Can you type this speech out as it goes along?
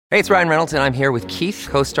Hey, it's Ryan Reynolds, and I'm here with Keith,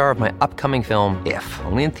 co-star of my upcoming film, If,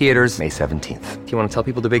 only in theaters May 17th. Do you want to tell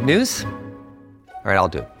people the big news? All right, I'll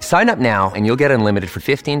do it. Sign up now and you'll get unlimited for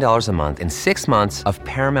 $15 a month and 6 months of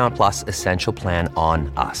Paramount Plus Essential Plan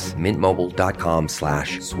on us.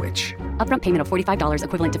 MintMobile.com/switch. Upfront payment of $45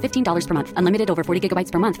 equivalent to $15 per month. Unlimited over 40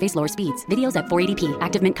 gigabytes per month. Face lower speeds. Videos at 480p.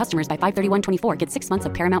 Active Mint customers by 531.24 get 6 months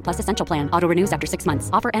of Paramount Plus Essential Plan. Auto renews after 6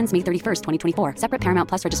 months. Offer ends May 31st, 2024. Separate Paramount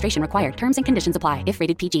Plus registration required. Terms and conditions apply if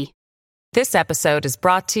rated PG. This episode is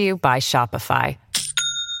brought to you by Shopify.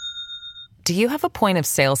 Do you have a point of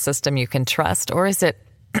sale system you can trust, or is it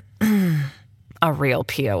a real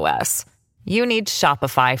POS? You need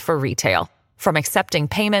Shopify for retail. From accepting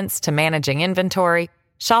payments to managing inventory,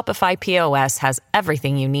 Shopify POS has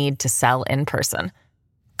everything you need to sell in person.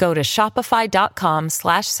 Go to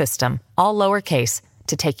shopify.com/system, all lowercase,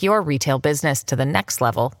 to take your retail business to the next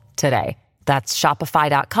level today. That's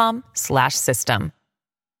shopify.com/system.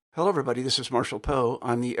 Hello, everybody. This is Marshall Poe.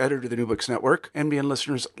 I'm the editor of the New Books Network. NBN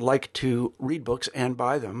listeners like to read books and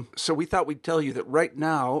buy them. So we thought we'd tell you that right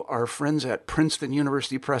now, our friends at Princeton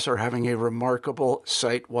University Press are having a remarkable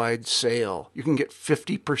site-wide sale. You can get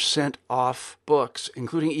 50% off books,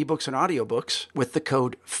 including ebooks and audiobooks, with the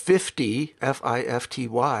code 50,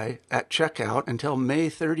 F-I-F-T-Y, at checkout until May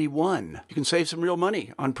 31. You can save some real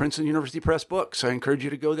money on Princeton University Press books. I encourage you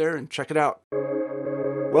to go there and check it out.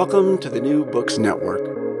 Welcome to the New Books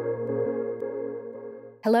Network.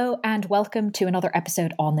 Hello and welcome to another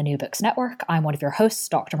episode on the New Books Network. I'm one of your hosts,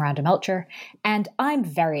 Dr. Miranda Melcher, and I'm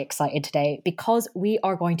very excited today because we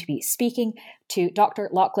are going to be speaking to Dr.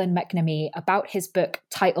 Lachlan McNamee about his book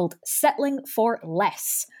titled Settling for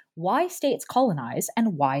Less: Why States Colonize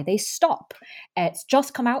and Why They Stop. It's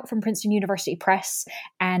just come out from Princeton University Press,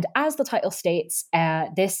 and as the title states,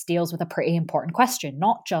 this deals with a pretty important question,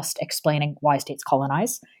 not just explaining why states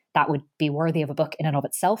colonize. That would be worthy of a book in and of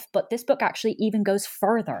itself, but this book actually even goes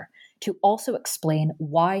further to also explain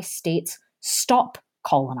why states stop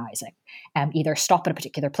colonizing. Either stop at a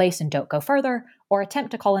particular place and don't go further, or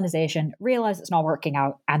attempt a colonization, realize it's not working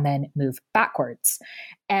out, and then move backwards.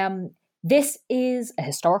 This is a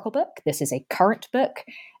historical book. This is a current book.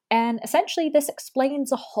 And essentially, this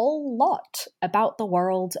explains a whole lot about the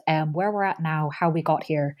world, where we're at now, how we got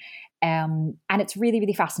here. And it's really,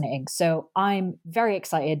 really fascinating. So I'm very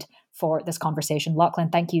excited for this conversation. Lachlan,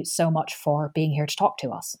 thank you so much for being here to talk to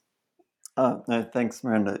us. No, thanks,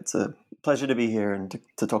 Miranda. It's a pleasure to be here and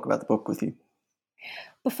to talk about the book with you.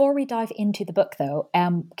 Before we dive into the book, though,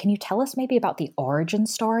 can you tell us maybe about the origin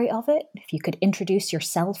story of it? If you could introduce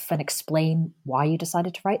yourself and explain why you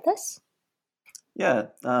decided to write this? Yeah,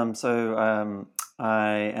 so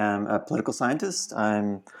I am a political scientist.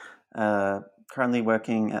 I'm currently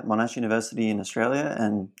working at Monash University in Australia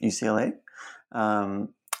and UCLA. I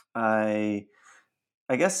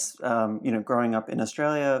guess, growing up in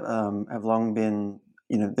Australia, have long been,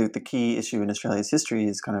 the key issue in Australia's history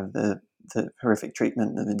is kind of the horrific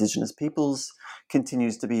treatment of Indigenous peoples,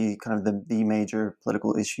 continues to be kind of the major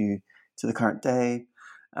political issue to the current day.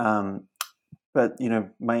 But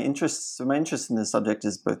my interest in this subject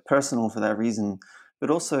is both personal for that reason, but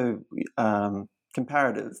also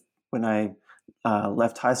comparative. When I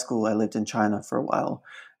left high school, I lived in China for a while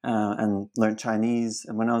and learned Chinese.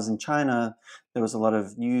 And when I was in China, there was a lot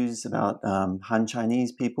of news about Han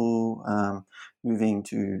Chinese people moving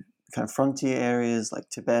to kind of frontier areas like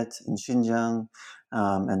Tibet and Xinjiang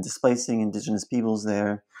and displacing Indigenous peoples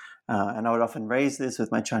there. And I would often raise this with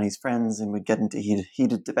my Chinese friends, and we'd get into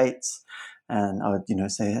heated debates. And I would,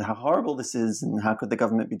 say how horrible this is, and how could the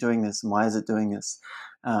government be doing this, and why is it doing this?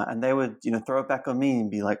 And they would, throw it back on me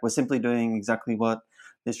and be like, "We're simply doing exactly what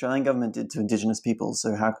the Australian government did to Indigenous peoples.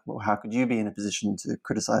 So how could you be in a position to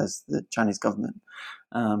criticize the Chinese government?"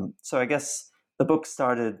 So I guess the book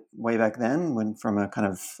started way back then, when from a kind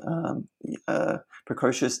of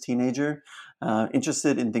precocious teenager,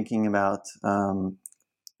 interested in thinking about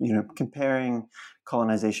comparing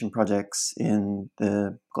colonization projects in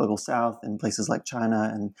the global south in places like China,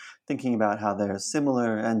 and thinking about how they're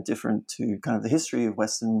similar and different to kind of the history of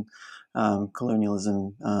Western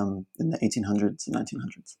colonialism in the 1800s and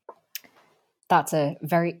 1900s. That's a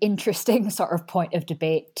very interesting sort of point of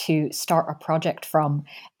debate to start a project from,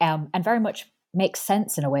 and very much makes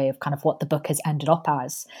sense in a way of kind of what the book has ended up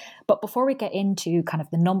as. But before we get into kind of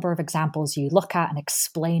the number of examples you look at and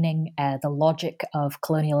explaining the logic of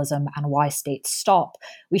colonialism and why states stop,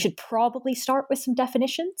 we should probably start with some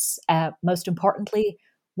definitions. Most importantly,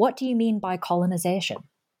 what do you mean by colonization?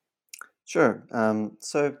 Sure.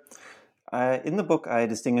 So In the book, I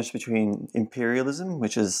distinguish between imperialism,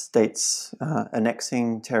 which is states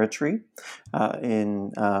annexing territory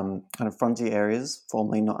in kind of frontier areas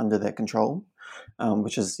formerly not under their control,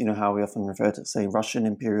 which is how we often refer to, say, Russian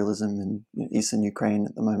imperialism in eastern Ukraine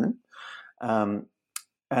at the moment,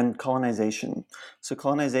 and colonization. So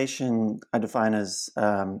colonization I define as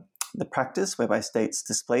the practice whereby states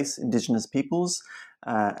displace indigenous peoples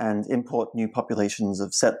and import new populations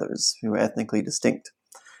of settlers who are ethnically distinct.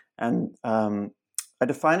 And I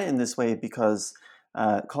define it in this way because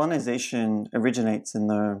colonization originates in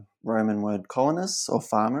the Roman word colonus, or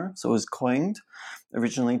farmer. So it was coined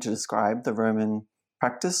originally to describe the Roman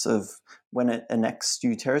practice of when it annexed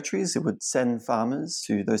new territories, it would send farmers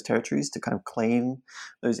to those territories to kind of claim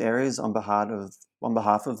those areas on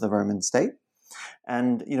behalf of the Roman state.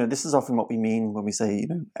 And this is often what we mean when we say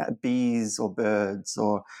bees or birds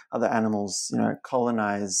or other animals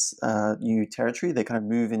colonize new territory. They kind of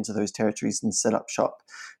move into those territories and set up shop.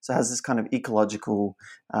 So it has this kind of ecological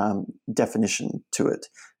definition to it.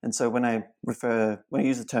 And so when I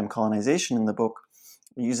use the term colonization in the book,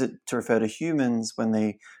 we use it to refer to humans when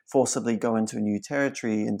they forcibly go into a new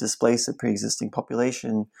territory and displace a pre-existing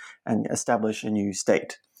population and establish a new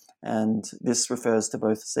state. And this refers to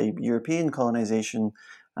both, say, European colonization,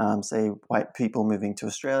 say, white people moving to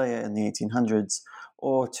Australia in the 1800s,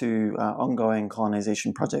 or to ongoing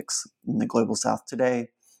colonization projects in the global south today,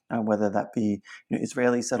 whether that be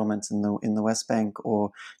Israeli settlements in the West Bank,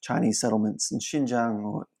 or Chinese settlements in Xinjiang,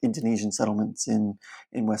 or Indonesian settlements in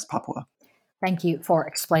West Papua. Thank you for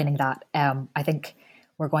explaining that. I think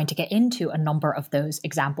we're going to get into a number of those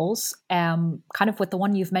examples, kind of with the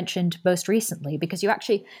one you've mentioned most recently, because you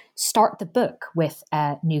actually start the book with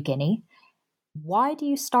New Guinea. Why do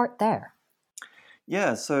you start there?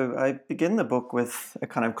 Yeah, so I begin the book with a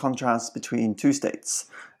kind of contrast between two states.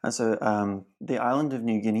 So the island of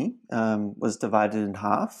New Guinea was divided in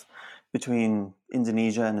half between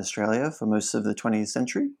Indonesia and Australia for most of the 20th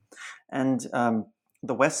century. And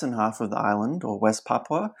the western half of the island, or West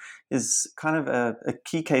Papua, is kind of a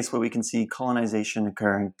key case where we can see colonization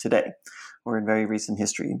occurring today, or in very recent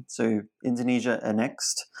history. So Indonesia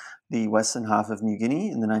annexed the western half of New Guinea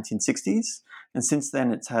in the 1960s, and since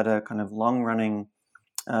then it's had a kind of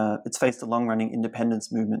it's faced a long-running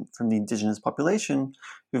independence movement from the indigenous population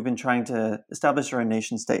who've been trying to establish their own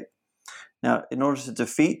nation state. Now, in order to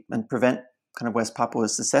defeat and prevent kind of West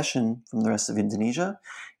Papua's secession from the rest of Indonesia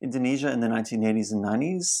in the 1980s and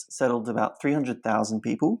 90s settled about 300,000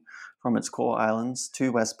 people from its core islands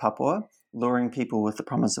to West Papua, luring people with the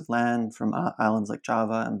promise of land from islands like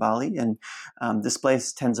Java and Bali, and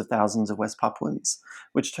displaced tens of thousands of West Papuans,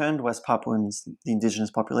 which turned West Papuans, the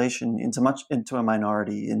indigenous population, into a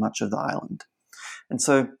minority in much of the island. And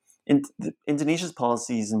so Indonesia's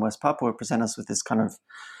policies in West Papua present us with this kind of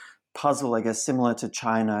puzzle, I guess, similar to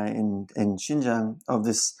China in Xinjiang,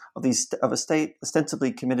 of a state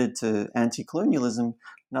ostensibly committed to anti-colonialism,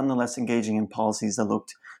 nonetheless engaging in policies that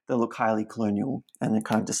look highly colonial and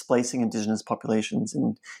kind of displacing indigenous populations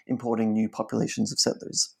and importing new populations of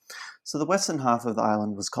settlers. So the western half of the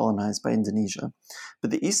island was colonized by Indonesia, but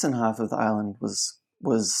the eastern half of the island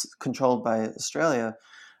was controlled by Australia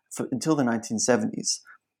until the 1970s.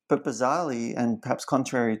 But bizarrely, and perhaps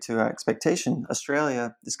contrary to our expectation,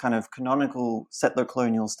 Australia, this kind of canonical settler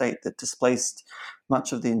colonial state that displaced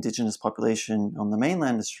much of the indigenous population on the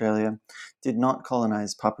mainland Australia, did not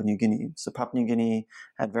colonize Papua New Guinea. So Papua New Guinea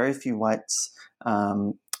had very few whites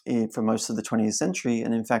for most of the 20th century.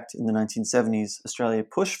 And in fact, in the 1970s, Australia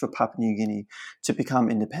pushed for Papua New Guinea to become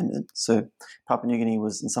independent. So Papua New Guinea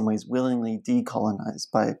was in some ways willingly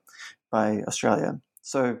decolonized by Australia.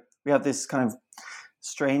 So we have this kind of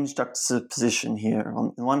strange juxtaposition here.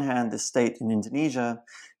 On the one hand, this state in Indonesia,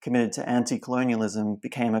 committed to anti-colonialism,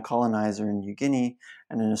 became a colonizer in New Guinea,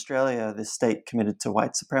 and in Australia, this state committed to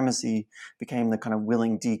white supremacy became the kind of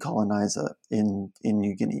willing decolonizer in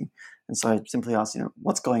New Guinea. And so I simply asked,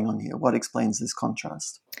 what's going on here? What explains this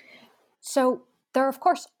contrast? So there, of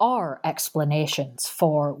course, are explanations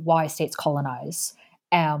for why states colonize,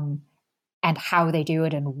 and how they do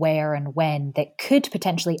it and where and when that could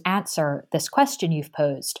potentially answer this question you've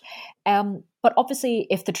posed. But obviously,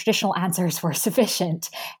 if the traditional answers were sufficient,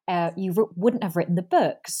 you wouldn't have written the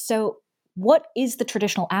book. So what is the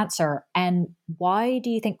traditional answer, and why do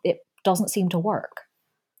you think it doesn't seem to work?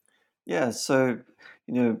 Yeah, so,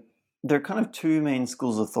 there are kind of two main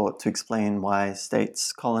schools of thought to explain why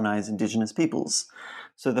states colonize indigenous peoples.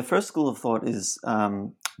 So the first school of thought is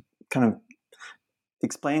kind of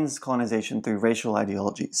explains colonization through racial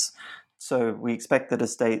ideologies. So we expect that a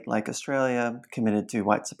state like Australia committed to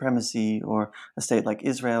white supremacy, or a state like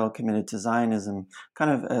Israel committed to Zionism,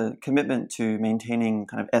 kind of a commitment to maintaining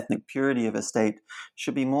kind of ethnic purity of a state,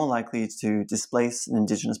 should be more likely to displace an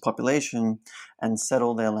indigenous population and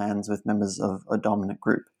settle their lands with members of a dominant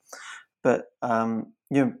group. But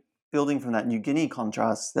building from that New Guinea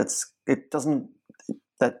contrast, that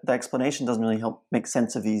the explanation doesn't really help make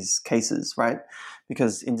sense of these cases, right?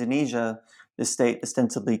 Because Indonesia, the state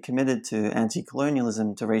ostensibly committed to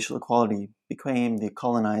anti-colonialism, to racial equality, became the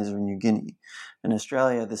colonizer in New Guinea. In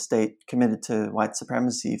Australia, the state committed to white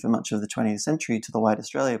supremacy for much of the 20th century, to the White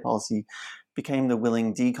Australia policy, became the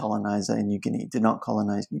willing decolonizer in New Guinea, did not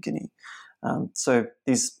colonize New Guinea. So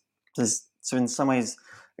in some ways,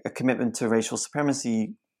 a commitment to racial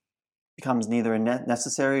supremacy becomes neither a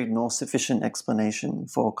necessary nor sufficient explanation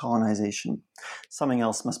for colonization. Something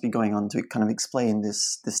else must be going on to kind of explain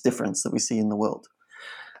this difference that we see in the world.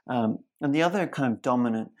 And the other kind of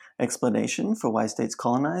dominant explanation for why states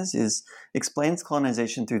colonize explains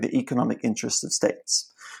colonization through the economic interests of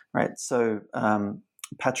states, right? So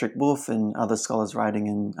Patrick Wolfe and other scholars writing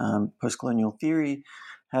in post-colonial theory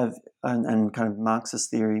and kind of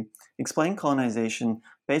Marxist theory explain colonization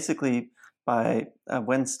basically by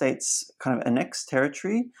when states kind of annex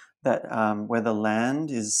territory that where the land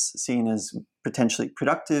is seen as potentially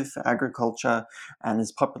productive for agriculture and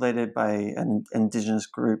is populated by an indigenous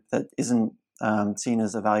group that isn't seen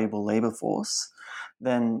as a valuable labor force,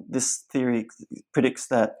 then this theory predicts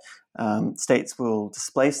that states will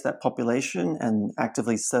displace that population and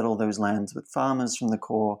actively settle those lands with farmers from the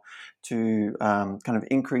core to kind of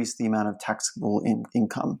increase the amount of taxable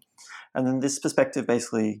income. And then this perspective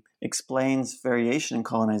basically explains variation in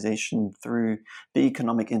colonization through the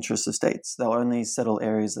economic interests of states. They'll only settle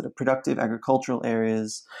areas that are productive agricultural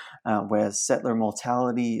areas, where settler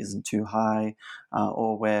mortality isn't too high,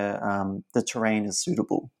 or where the terrain is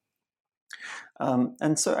suitable.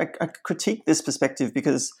 And so I critique this perspective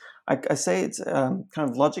because I say it's kind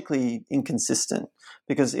of logically inconsistent.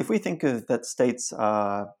 Because if we think of that states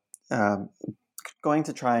are going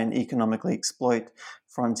to try and economically exploit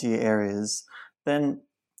frontier areas, then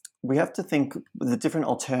we have to think the different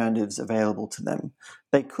alternatives available to them.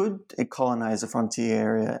 They could colonize a frontier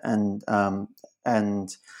area and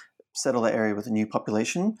settle that area with a new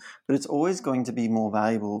population, but it's always going to be more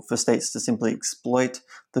valuable for states to simply exploit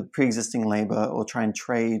the pre-existing labor or try and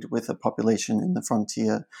trade with a population in the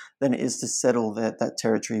frontier than it is to settle that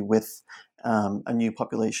territory with a new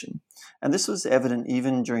population. And this was evident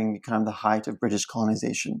even during kind of the height of British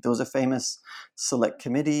colonization. There was a famous select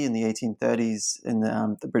committee in the 1830s in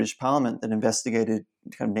the British Parliament that investigated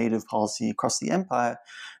kind of native policy across the empire.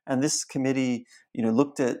 And this committee,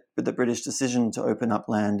 looked at the British decision to open up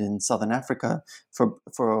land in southern Africa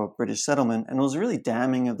for British settlement, and was really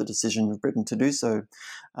damning of the decision of Britain to do so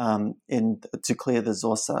to clear the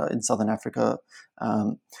Xhosa in southern Africa,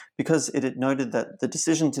 because it had noted that the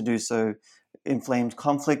decision to do so inflamed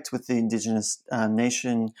conflict with the indigenous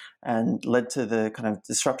nation and led to the kind of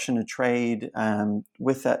disruption of trade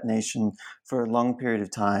with that nation for a long period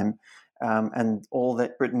of time. And all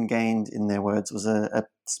that Britain gained, in their words, was a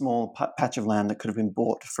small patch of land that could have been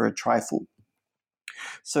bought for a trifle.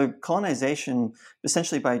 So colonization,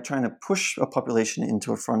 essentially by trying to push a population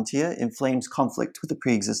into a frontier, inflames conflict with the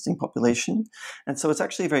pre-existing population. And so it's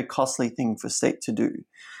actually a very costly thing for a state to do.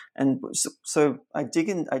 And so I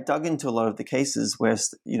dug into a lot of the cases where,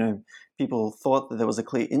 people thought that there was a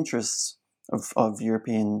clear interest of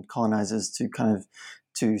European colonizers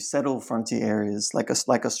to settle frontier areas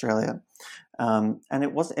like Australia. And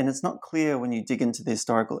it's not clear when you dig into the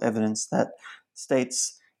historical evidence that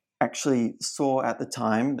states actually saw at the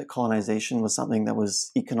time that colonization was something that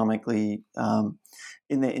was economically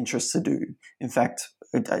in their interest to do. In fact,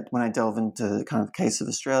 when I delve into the kind of case of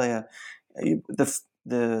Australia,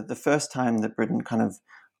 the first time that Britain kind of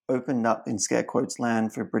opened up, in scare quotes,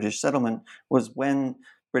 land for British settlement was when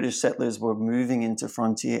British settlers were moving into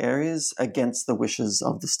frontier areas against the wishes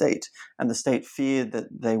of the state, and the state feared that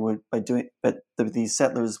these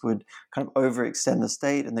settlers would kind of overextend the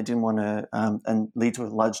state, and they didn't want to and lead to a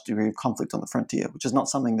large degree of conflict on the frontier, which is not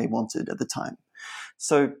something they wanted at the time.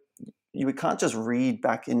 So we can't just read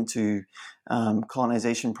back into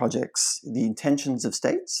colonization projects the intentions of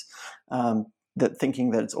states, that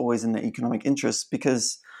thinking that it's always in their economic interests,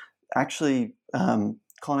 because actually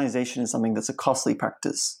colonization is something that's a costly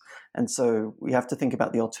practice. And so we have to think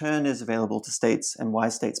about the alternatives available to states and why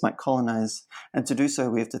states might colonize. And to do so,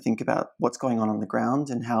 we have to think about what's going on the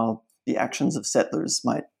ground and how the actions of settlers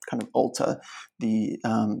might kind of alter the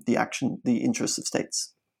interests of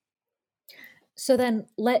states. So then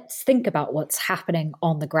let's think about what's happening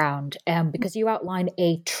on the ground, because you outline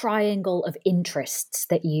a triangle of interests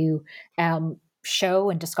that you show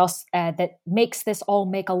and discuss that makes this all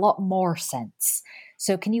make a lot more sense.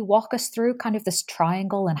 So can you walk us through kind of this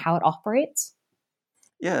triangle and how it operates?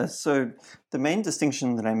 Yeah, so the main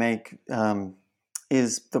distinction that I make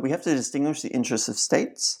is that we have to distinguish the interests of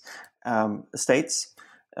states. States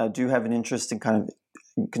do have an interest in kind of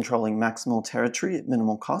controlling maximal territory at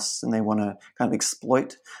minimal costs, and they want to kind of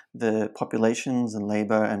exploit the populations and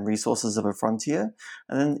labor and resources of a frontier.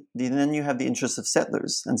 And then you have the interests of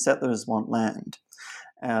settlers, and settlers want land.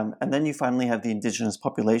 And then you finally have the indigenous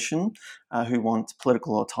population who want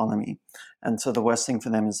political autonomy. And so the worst thing for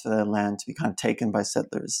them is for their land to be kind of taken by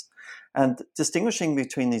settlers. And distinguishing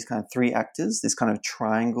between these kind of three actors, this kind of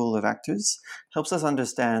triangle of actors, helps us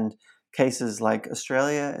understand cases like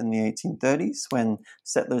Australia in the 1830s, when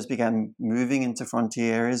settlers began moving into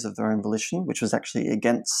frontier areas of their own volition, which was actually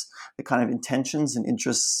against the kind of intentions and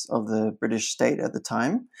interests of the British state at the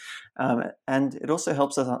time. And it also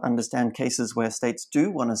helps us understand cases where states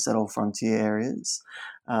do want to settle frontier areas,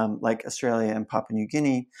 like Australia and Papua New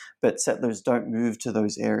Guinea, but settlers don't move to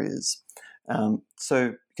those areas.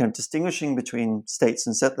 So kind of distinguishing between states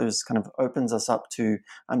and settlers kind of opens us up to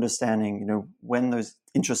understanding, when those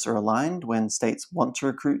interests are aligned, when states want to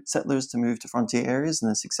recruit settlers to move to frontier areas and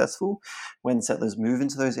they're successful, when settlers move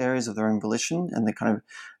into those areas of their own volition and the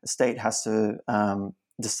state has to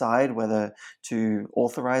decide whether to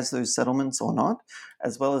authorize those settlements or not,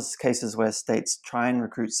 as well as cases where states try and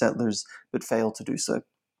recruit settlers but fail to do so.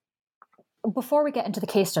 Before we get into the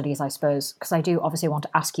case studies, I suppose, because I do obviously want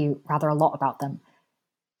to ask you rather a lot about them,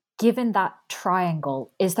 given that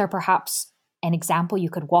triangle, is there perhaps an example you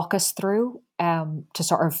could walk us through to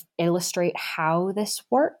sort of illustrate how this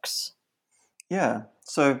works? Yeah.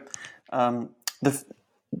 So I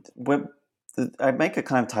make a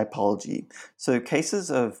kind of typology. So cases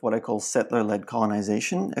of what I call settler-led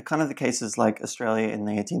colonization are kind of the cases like Australia in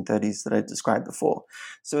the 1830s that I described before.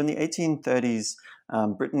 So in the 1830s,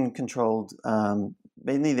 Britain controlled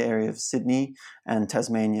mainly the area of Sydney and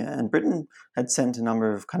Tasmania, and Britain had sent a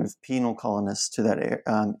number of kind of penal colonists to that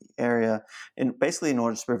area, basically in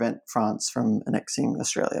order to prevent France from annexing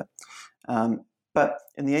Australia. But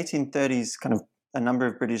in the 1830s, kind of a number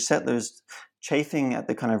of British settlers, chafing at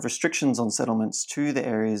the kind of restrictions on settlements to the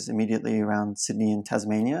areas immediately around Sydney and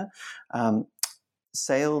Tasmania,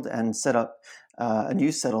 sailed and set up a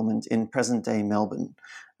new settlement in present-day Melbourne.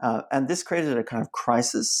 And this created a kind of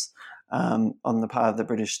crisis on the part of the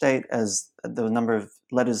British state, as there were a number of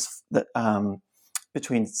letters that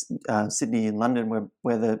between Sydney and London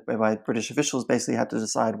whereby British officials basically had to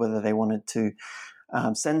decide whether they wanted to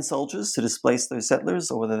send soldiers to displace those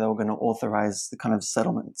settlers or whether they were going to authorize the kind of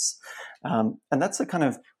settlements. And that's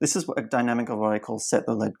this is a dynamic of what I call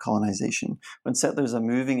settler-led colonization, when settlers are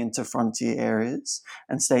moving into frontier areas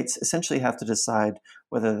and states essentially have to decide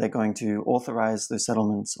whether they're going to authorize those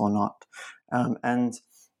settlements or not. And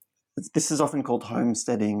this is often called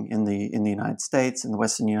homesteading in the United States, in the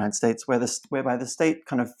Western United States, whereby the state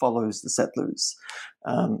kind of follows the settlers.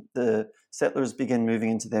 The settlers begin moving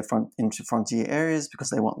into frontier areas because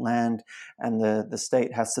they want land, and the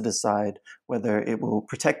state has to decide whether it will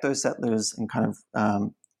protect those settlers and kind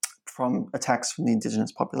of from attacks from the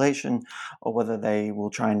indigenous population, or whether they will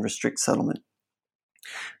try and restrict settlement.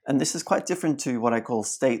 And this is quite different to what I call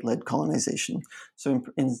state-led colonization. So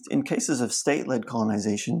in cases of state-led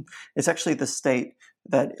colonization, it's actually the state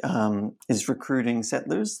that is recruiting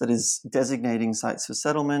settlers, that is designating sites for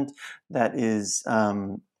settlement, that is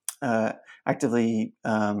actively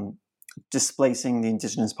displacing the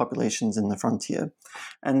indigenous populations in the frontier.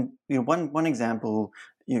 And one example,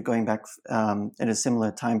 going back in a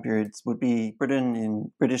similar time period, would be Britain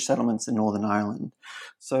in British settlements in Northern Ireland.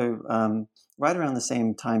 So right around the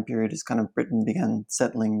same time period as kind of Britain began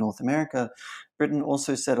settling North America, Britain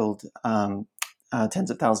also settled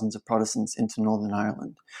tens of thousands of Protestants into Northern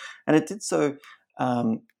Ireland. And it did so,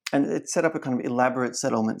 and it set up a kind of elaborate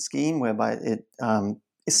settlement scheme whereby it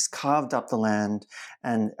carved up the land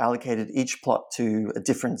and allocated each plot to a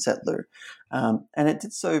different settler. And it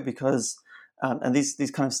did so because and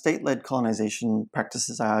these kind of state-led colonization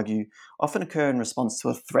practices, I argue, often occur in response to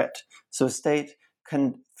a threat. So a state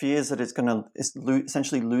fears that it's going to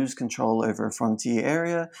essentially lose control over a frontier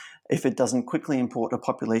area if it doesn't quickly import a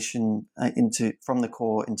population from the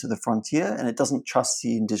core into the frontier, and it doesn't trust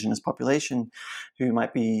the indigenous population, who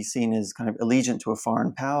might be seen as kind of allegiant to a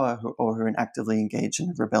foreign power or who are actively engaged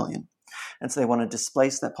in a rebellion. And so they want to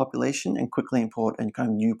displace that population and quickly import a kind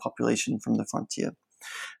of new population from the frontier.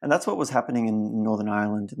 And that's what was happening in Northern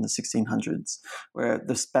Ireland in the 1600s, where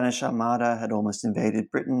the Spanish Armada had almost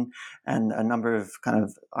invaded Britain, and a number of kind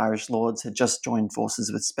of Irish lords had just joined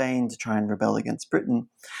forces with Spain to try and rebel against Britain,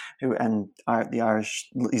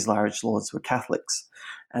 these Irish lords were Catholics.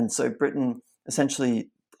 And so Britain essentially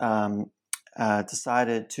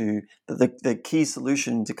decided that the key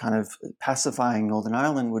solution to kind of pacifying Northern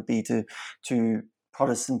Ireland would be to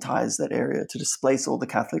Protestantize that area, to displace all the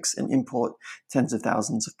Catholics and import tens of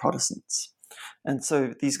thousands of Protestants. And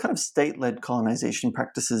so these kind of state-led colonization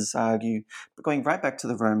practices, I argue, going right back to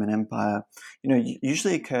the Roman Empire,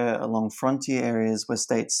 usually occur along frontier areas where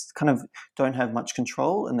states kind of don't have much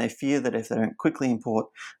control, and they fear that if they don't quickly import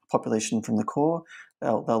a population from the core,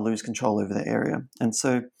 they'll lose control over the area. And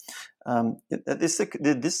so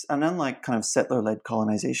this, and unlike kind of settler-led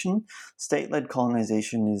colonization, state-led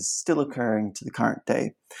colonization is still occurring to the current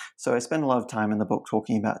day. So I spend a lot of time in the book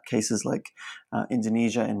talking about cases like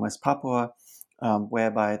Indonesia and West Papua,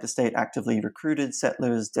 whereby the state actively recruited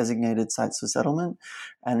settlers, designated sites for settlement,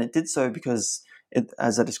 and it did so because,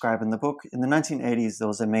 as I describe in the book, in the 1980s there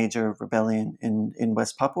was a major rebellion in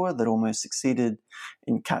West Papua that almost succeeded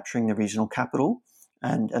in capturing the regional capital.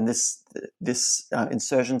 And this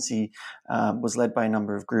insurgency was led by a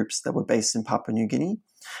number of groups that were based in Papua New Guinea.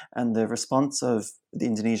 And the response of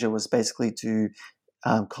Indonesia was basically to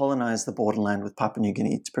colonize the borderland with Papua New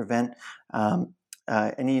Guinea to prevent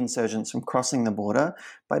any insurgents from crossing the border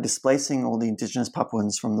by displacing all the indigenous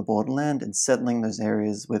Papuans from the borderland and settling those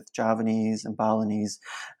areas with Javanese and Balinese,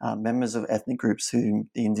 members of ethnic groups who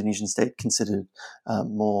the Indonesian state considered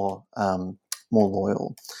more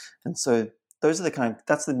loyal. And so that's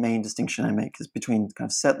the main distinction I make, is between kind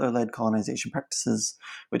of settler-led colonization practices,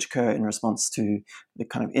 which occur in response to the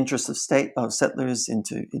kind of interests of settlers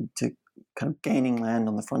into kind of gaining land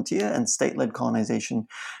on the frontier, and state-led colonization,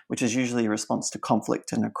 which is usually a response to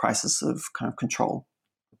conflict and a crisis of kind of control.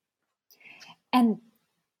 And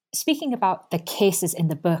speaking about the cases in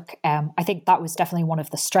the book, I think that was definitely one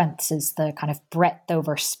of the strengths, is the kind of breadth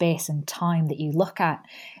over space and time that you look at.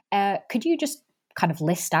 Could you just kind of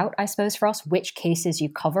list out, I suppose, for us which cases you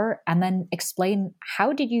cover, and then explain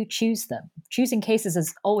how did you choose them? Choosing cases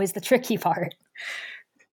is always the tricky part.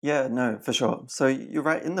 Yeah, no, for sure. So you're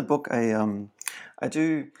right. In the book, I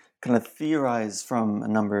do kind of theorize from a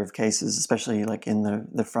number of cases, especially like in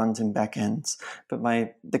the front and back ends. But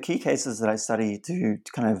the key cases that I study to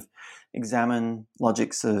kind of examine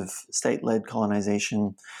logics of state-led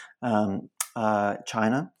colonization,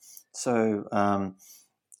 China. So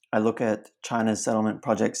I look at China's settlement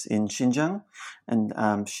projects in Xinjiang, and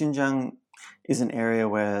Xinjiang is an area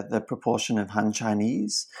where the proportion of Han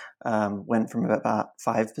Chinese went from about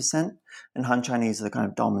 5%, and Han Chinese are the kind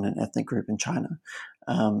of dominant ethnic group in China.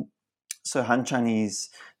 So Han Chinese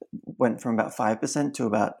went from about 5% to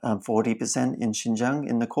about 40% in Xinjiang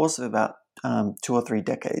in the course of about 2 or 3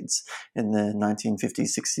 decades in the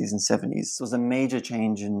 1950s, 60s, and 70s. So it was a major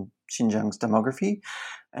change in Xinjiang's demography.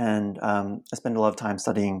 And I spend a lot of time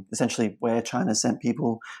studying essentially where China sent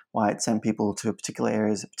people, why it sent people to particular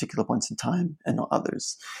areas at particular points in time and not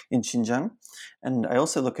others in Xinjiang. And I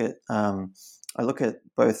also look at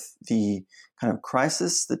both the kind of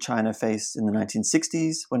crisis that China faced in the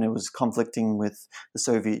 1960s when it was conflicting with the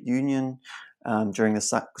Soviet Union during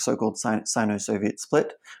the so-called Sino-Soviet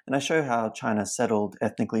split. And I show how China settled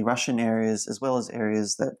ethnically Russian areas as well as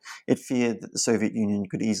areas that it feared that the Soviet Union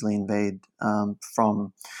could easily invade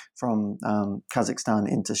from Kazakhstan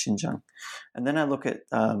into Xinjiang. And then I look at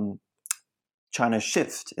China's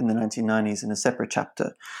shift in the 1990s in a separate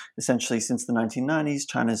chapter. Essentially, since the 1990s,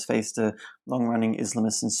 China's faced a long-running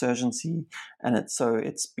Islamist insurgency, and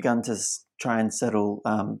it's begun to try and settle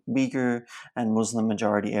Uyghur and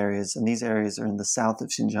Muslim-majority areas, and these areas are in the south of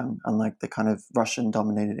Xinjiang, unlike the kind of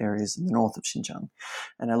Russian-dominated areas in the north of Xinjiang.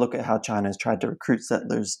 And I look at how China has tried to recruit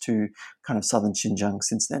settlers to kind of southern Xinjiang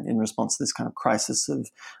since then in response to this kind of crisis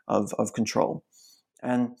of control.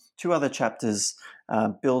 And 2 other chapters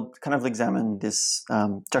examine this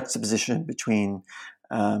juxtaposition between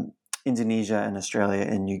Indonesia and Australia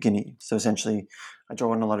and New Guinea. So essentially, I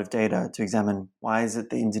draw on a lot of data to examine why is it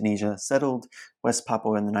that Indonesia settled West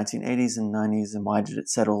Papua in the 1980s and 90s, and why did it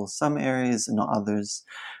settle some areas and not others.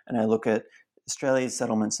 And I look at Australia's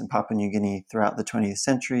settlements in Papua New Guinea throughout the 20th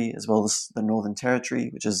century, as well as the Northern Territory,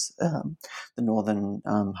 which is the northern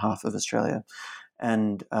half of Australia.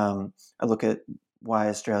 And I look at why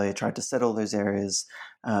Australia tried to settle those areas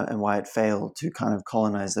and why it failed to kind of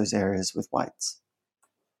colonize those areas with whites.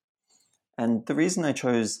 And the reason I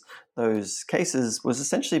chose those cases was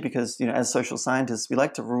essentially because, as social scientists, we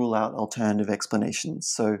like to rule out alternative explanations.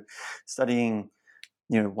 So studying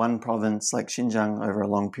one province like Xinjiang over a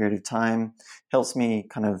long period of time helps me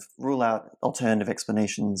kind of rule out alternative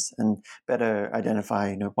explanations and better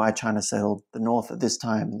identify, why China settled the north at this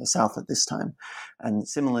time and the south at this time. And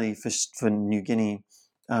similarly for New Guinea,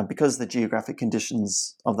 because the geographic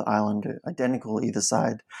conditions of the island are identical either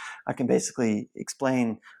side, I can basically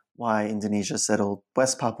explain why Indonesia settled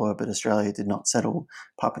West Papua, but Australia did not settle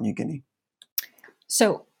Papua New Guinea.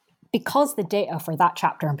 So, because the data for that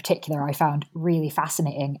chapter in particular I found really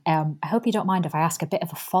fascinating, I hope you don't mind if I ask a bit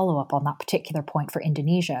of a follow-up on that particular point for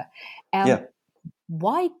Indonesia. Yeah.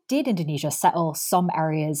 Why did Indonesia settle some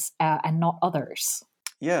areas and not others?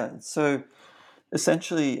 Yeah, so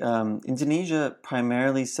essentially Indonesia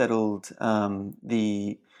primarily settled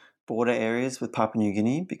the border areas with Papua New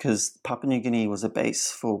Guinea because Papua New Guinea was a base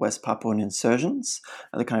for West Papuan insurgents,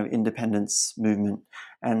 the kind of independence movement.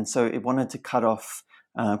 And so it wanted to cut off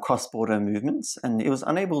cross-border movements, and it was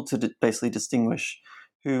unable to basically distinguish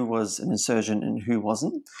who was an insurgent and who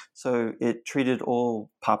wasn't. So it treated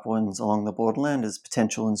all Papuans along the borderland as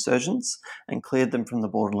potential insurgents and cleared them from the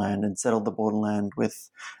borderland and settled the borderland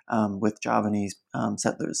with Javanese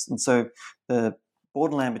settlers. And so the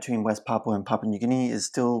borderland between West Papua and Papua New Guinea is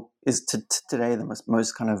today the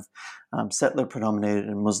most kind of settler-predominated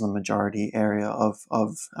and Muslim-majority area of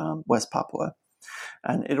West Papua.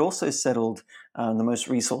 And it also settled the most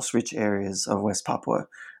resource-rich areas of West Papua.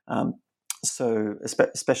 So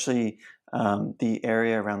especially the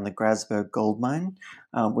area around the Grasberg gold mine,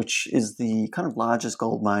 which is the kind of largest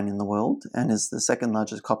gold mine in the world and is the second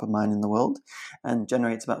largest copper mine in the world and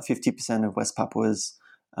generates about 50% of West Papua's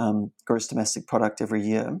gross domestic product every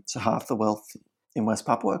year. So half the wealth in West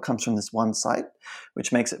Papua comes from this one site,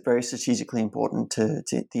 which makes it very strategically important to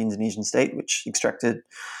the Indonesian state, which extracted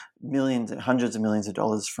hundreds of millions of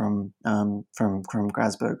dollars from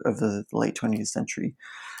Grasberg over the late 20th century.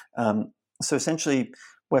 So essentially,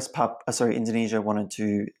 Indonesia wanted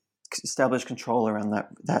to establish control around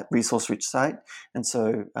that resource-rich site, and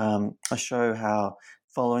so I show how,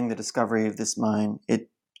 following the discovery of this mine, it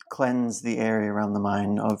cleansed the area around the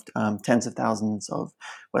mine of tens of thousands of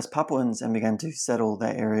West Papuans and began to settle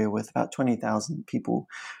that area with about 20,000 people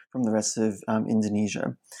from the rest of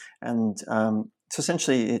Indonesia. And so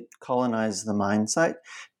essentially it colonized the mine site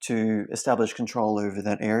to establish control over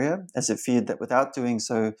that area, as it feared that without doing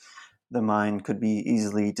so, the mine could be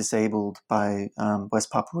easily disabled by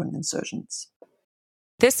West Papuan insurgents.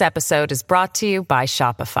 This episode is brought to you by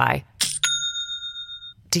Shopify.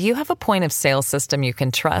 Do you have a point of sale system you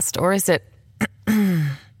can trust, or is it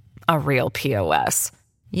a real POS?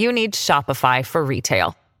 You need Shopify for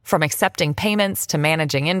retail. From accepting payments to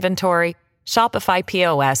managing inventory, Shopify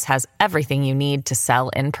POS has everything you need to sell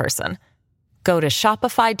in person. Go to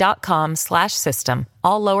shopify.com/system,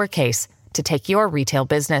 all lowercase, to take your retail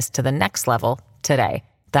business to the next level today.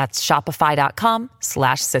 That's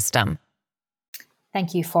shopify.com/system.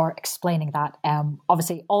 Thank you for explaining that.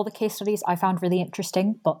 Obviously, all the case studies I found really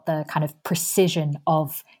interesting, but the kind of precision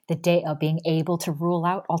of the data being able to rule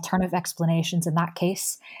out alternative explanations in that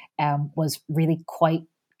case was really quite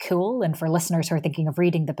cool. And for listeners who are thinking of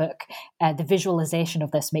reading the book, the visualization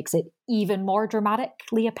of this makes it even more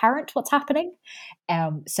dramatically apparent what's happening.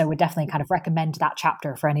 So we definitely kind of recommend that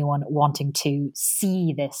chapter for anyone wanting to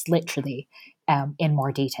see this literally in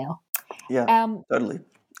more detail. Yeah, totally.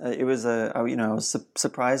 It was I was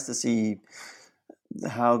surprised to see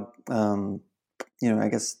how I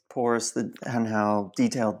guess porous and how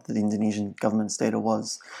detailed the Indonesian government's data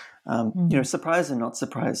was. Surprised and not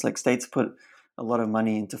surprised. Like, states put a lot of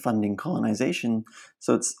money into funding colonization,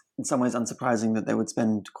 so it's in some ways unsurprising that they would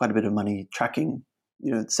spend quite a bit of money tracking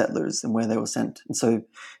settlers and where they were sent. And so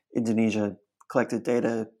Indonesia collected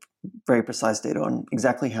data, very precise data on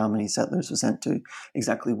exactly how many settlers were sent to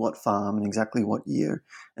exactly what farm and exactly what year.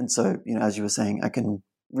 And so, as you were saying, I can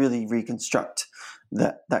really reconstruct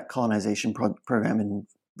that colonization program in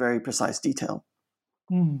very precise detail.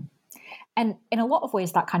 Mm. And in a lot of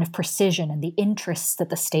ways, that kind of precision and the interests that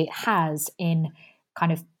the state has in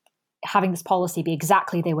kind of having this policy be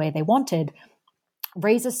exactly the way they wanted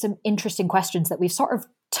raises some interesting questions that we've sort of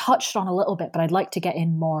touched on a little bit, but I'd like to get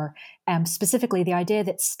in more. Specifically, the idea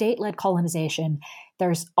that state-led colonization,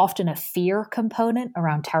 there's often a fear component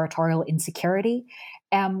around territorial insecurity.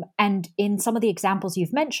 And in some of the examples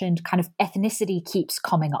you've mentioned, kind of ethnicity keeps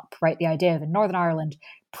coming up, right? The idea of in Northern Ireland,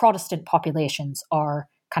 Protestant populations are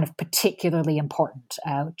kind of particularly important,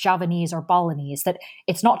 Javanese or Balinese, that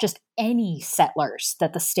it's not just any settlers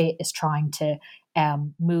that the state is trying to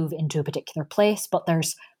move into a particular place, but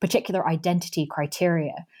there's particular identity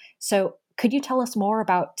criteria. So could you tell us more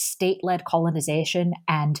about state-led colonization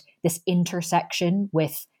and this intersection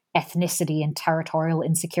with ethnicity and territorial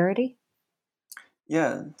insecurity?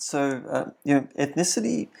 Yeah, so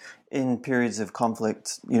ethnicity in periods of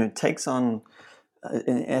conflict, takes on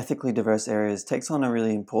in ethically diverse areas takes on a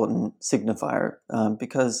really important signifier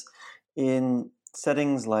because in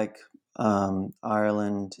settings like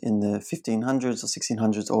Ireland in the 1500s or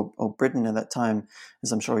 1600s or Britain at that time,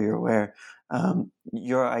 as I'm sure you're aware,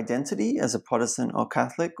 your identity as a Protestant or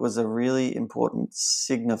Catholic was a really important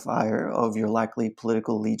signifier of your likely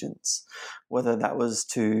political allegiance, whether that was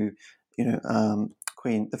to,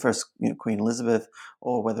 the first Queen Elizabeth,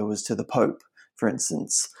 or whether it was to the Pope, for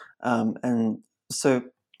instance. And so,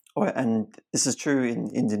 and this is true in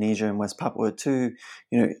Indonesia and West Papua too.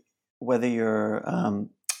 Whether you're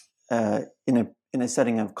in a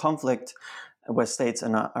setting of conflict where states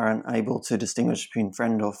are unable to distinguish between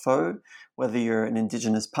friend or foe, whether you're an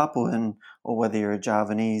indigenous Papuan or whether you're a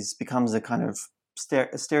Javanese, becomes a kind of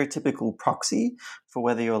stereotypical proxy for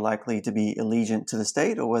whether you're likely to be allegiant to the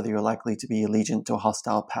state or whether you're likely to be allegiant to a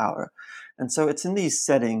hostile power. And so it's in these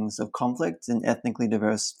settings of conflict in ethnically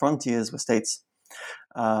diverse frontiers where states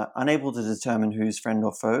are unable to determine who's friend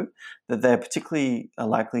or foe, that they're particularly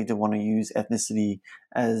likely to want to use ethnicity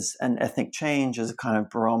as an ethnic change as a kind of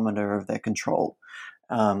barometer of their control.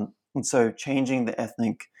 And so changing the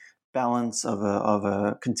ethnic balance of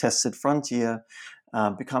a contested frontier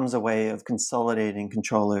becomes a way of consolidating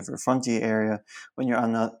control over a frontier area when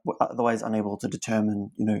you're otherwise unable to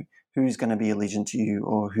determine, who's going to be allegiant to you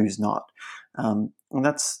or who's not. And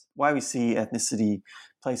that's why we see ethnicity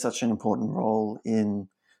play such an important role in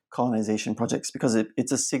colonization projects, because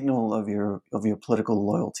it's a signal of your political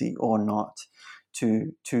loyalty or not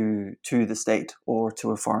to the state or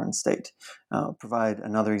to a foreign state. Provide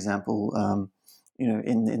another example.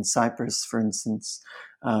 In Cyprus, for instance,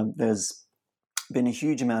 there's been a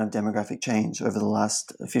huge amount of demographic change over the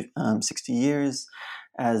last 60 years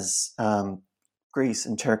as Greece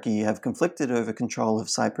and Turkey have conflicted over control of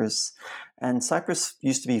Cyprus. And Cyprus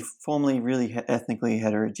used to be formerly really ethnically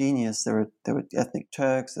heterogeneous. There were ethnic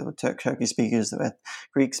Turks, there were Turkish speakers, there were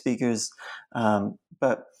Greek speakers.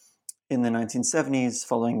 But in the 1970s,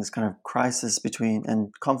 following this kind of crisis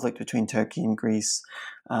and conflict between Turkey and Greece,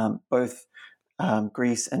 both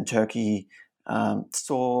Greece and Turkey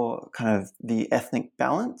saw kind of the ethnic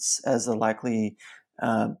balance as a likely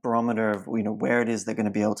barometer of where it is they're going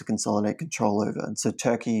to be able to consolidate control over. And so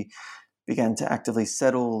Turkey began to actively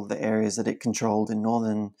settle the areas that it controlled in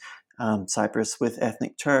northern Cyprus with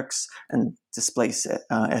ethnic Turks and displace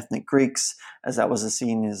ethnic Greeks, as that was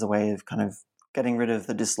seen as a way of kind of getting rid of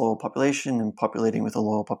the disloyal population and populating with a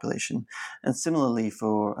loyal population. And similarly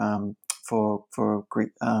for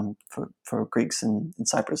Greeks in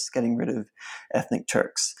Cyprus, getting rid of ethnic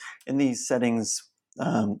Turks. In these settings,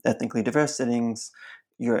 ethnically diverse settings,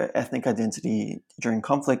 your ethnic identity during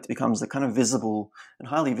conflict becomes a kind of visible and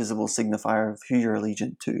highly visible signifier of who you're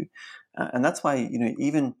allegiant to. And that's why,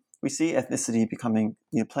 even we see ethnicity becoming,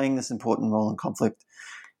 playing this important role in conflict,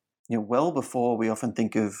 well before we often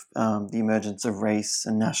think of the emergence of race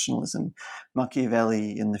and nationalism.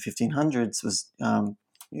 Machiavelli in the 1500s was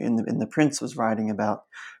in the Prince was writing about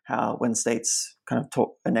how when states kind of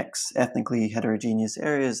annex ethnically heterogeneous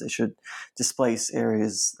areas, they should displace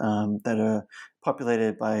areas that are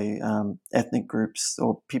populated by ethnic groups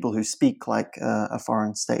or people who speak like a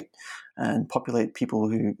foreign state, and populate people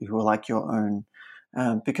who are like your own.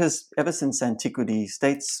 Because ever since antiquity,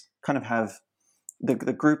 states kind of have the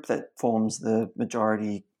group that forms the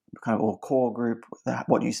majority kind of or core group,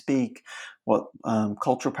 what you speak, what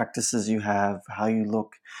cultural practices you have, how you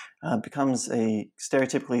look, becomes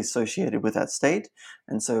stereotypically associated with that state.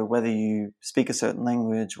 And so whether you speak a certain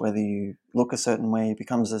language, whether you look a certain way,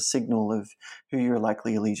 becomes a signal of who you're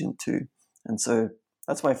likely allegiant to. And so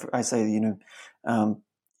that's why I say,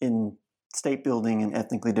 in state building in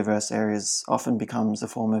ethnically diverse areas often becomes a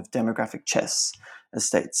form of demographic chess, as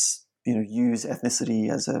states use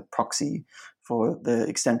ethnicity as a proxy for the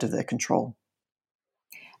extent of their control.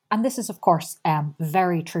 And this is, of course,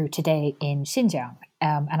 very true today in Xinjiang.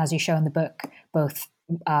 And as you show in the book, both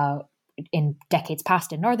in decades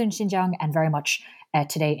past in northern Xinjiang and very much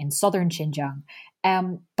today in southern Xinjiang.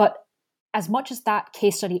 But as much as that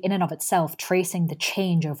case study in and of itself, tracing the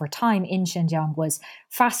change over time in Xinjiang was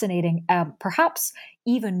fascinating, perhaps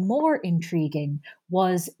even more intriguing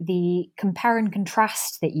was the compare and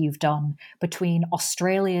contrast that you've done between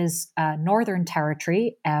Australia's Northern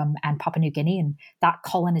Territory and Papua New Guinea and that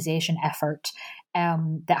colonization effort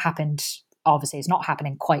that happened obviously is not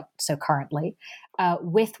happening quite so currently,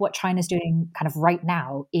 with what China's doing kind of right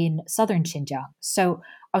now in southern Xinjiang. So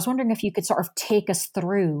I was wondering if you could sort of take us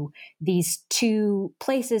through these two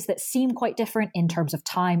places that seem quite different in terms of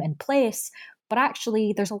time and place, but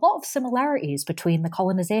actually there's a lot of similarities between the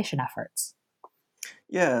colonization efforts.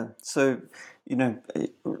 Yeah. So,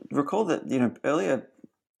 recall that, earlier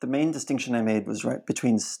the main distinction I made was right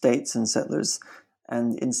between states and settlers.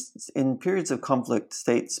 And in periods of conflict,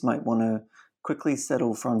 states might want to quickly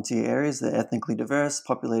settle frontier areas that are ethnically diverse,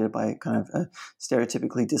 populated by kind of a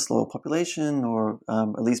stereotypically disloyal population, or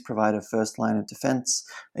at least provide a first line of defense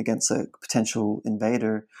against a potential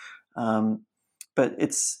invader. But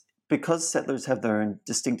it's because settlers have their own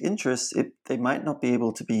distinct interests, they might not be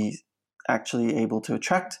able to be actually able to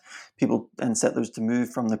attract people and settlers to move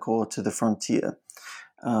from the core to the frontier.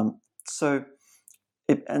 And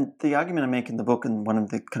the argument I make in the book, and one of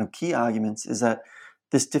the kind of key arguments, is that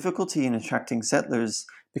this difficulty in attracting settlers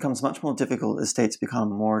becomes much more difficult as states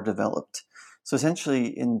become more developed. So essentially,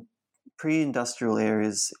 in pre-industrial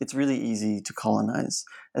areas, it's really easy to colonize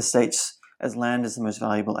as land is the most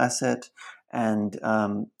valuable asset, and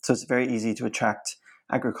so it's very easy to attract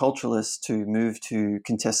agriculturalists to move to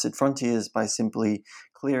contested frontiers by simply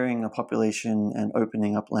clearing a population and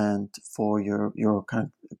opening up land for your kind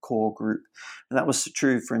of core group. And that was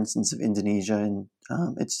true, for instance, of Indonesia and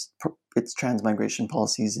its transmigration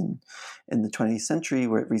policies in the 20th century,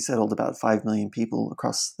 where it resettled about 5 million people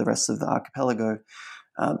across the rest of the archipelago.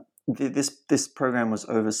 This program was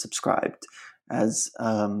oversubscribed as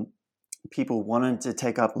people wanted to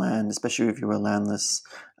take up land, especially if you were a landless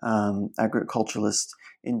agriculturalist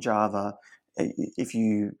in Java. If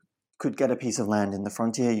you could get a piece of land in the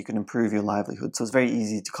frontier, you could improve your livelihood. So it's very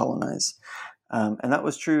easy to colonize. And that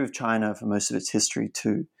was true of China for most of its history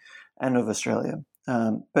too, and of Australia.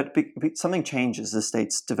 But something changes as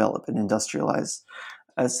states develop and industrialize.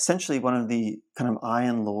 Essentially, one of the kind of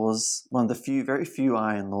iron laws, one of the very few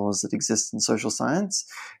iron laws that exist in social science,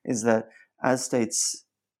 is that as states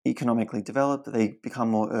economically develop, they become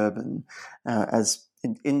more urban. As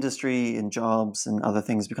industry and jobs and other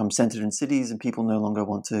things become centered in cities, and people no longer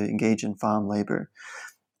want to engage in farm labor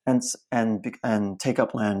and take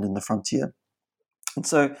up land in the frontier. And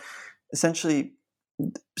so, essentially,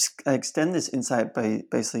 I extend this insight by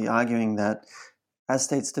basically arguing that as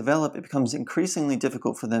states develop, it becomes increasingly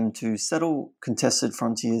difficult for them to settle contested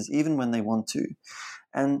frontiers, even when they want to.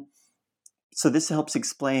 And so this helps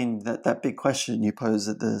explain that big question you pose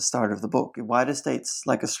at the start of the book. Why do states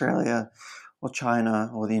like Australia or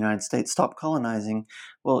China or the United States stop colonizing?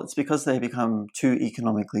 Well, it's because they become too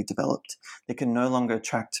economically developed. They can no longer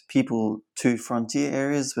attract people to frontier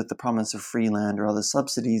areas with the promise of free land or other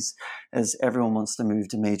subsidies, as everyone wants to move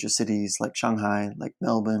to major cities like Shanghai, like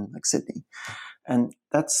Melbourne, like Sydney. And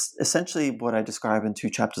that's essentially what I describe in 2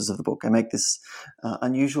 chapters of the book. I make this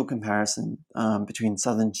unusual comparison between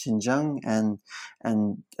southern Xinjiang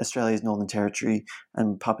and Australia's Northern Territory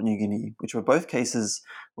and Papua New Guinea, which were both cases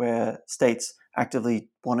where states actively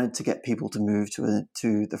wanted to get people to move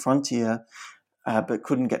to the frontier, but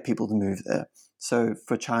couldn't get people to move there. So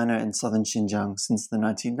for China and southern Xinjiang, since the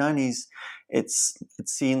 1990s, it's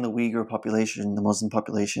seen the Uyghur population, the Muslim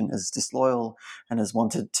population, as disloyal and has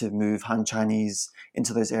wanted to move Han Chinese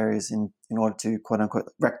into those areas in order to, quote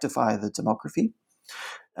unquote, rectify the demography.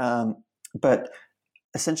 But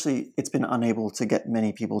essentially, it's been unable to get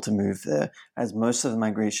many people to move there, as most of the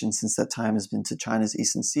migration since that time has been to China's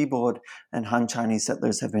eastern seaboard, and Han Chinese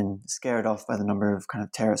settlers have been scared off by the number of kind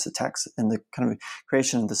of terrorist attacks and the kind of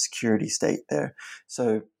creation of the security state there.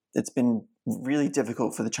 So it's been really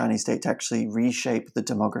difficult for the Chinese state to actually reshape the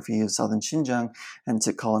demography of southern Xinjiang and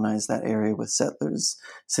to colonize that area with settlers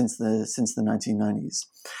since the 1990s.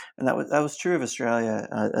 And that was true of Australia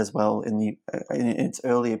as well in its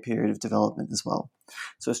earlier period of development as well.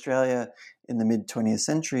 So Australia in the mid-20th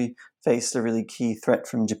century faced a really key threat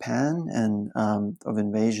from Japan and of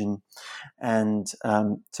invasion. And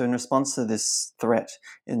so in response to this threat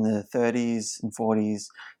in the 30s and 40s,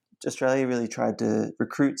 Australia really tried to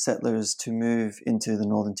recruit settlers to move into the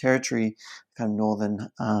Northern Territory, kind of northern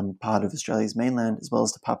part of Australia's mainland, as well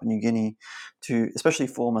as to Papua New Guinea, to especially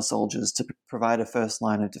former soldiers, to provide a first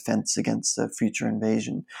line of defense against a future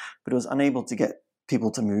invasion. But it was unable to get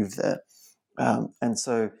people to move there. And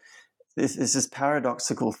so there's this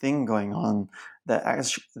paradoxical thing going on that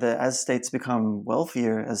as states become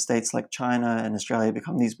wealthier, as states like China and Australia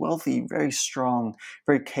become these wealthy, very strong,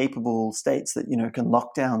 very capable states that can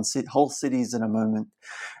lock down whole cities in a moment,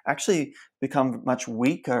 actually become much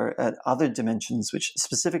weaker at other dimensions, which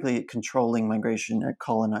specifically at controlling migration, at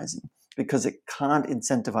colonizing. because it can't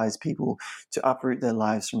incentivize people to uproot their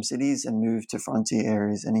lives from cities and move to frontier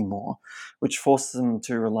areas anymore, which forces them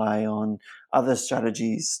to rely on other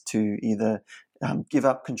strategies to either give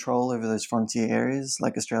up control over those frontier areas,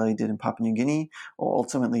 like Australia did in Papua New Guinea, or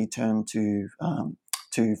ultimately turn to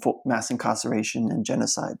mass incarceration and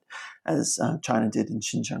genocide, as China did in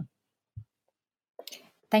Xinjiang.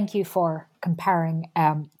 Thank you for comparing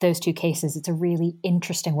those two cases. It's a really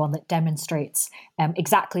interesting one that demonstrates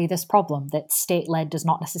exactly this problem, that state-led does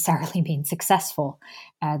not necessarily mean successful.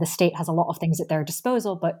 The state has a lot of things at their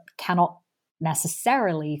disposal, but cannot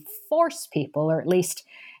necessarily force people, or at least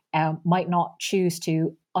might not choose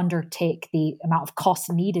to undertake the amount of costs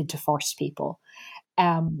needed to force people.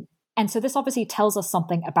 And so this obviously tells us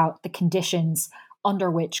something about the conditions under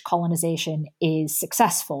which colonization is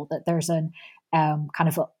successful, that there's an kind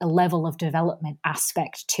of a level of development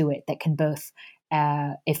aspect to it that can both,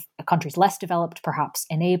 if a country's less developed, perhaps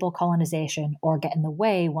enable colonization or get in the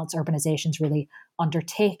way once urbanization is really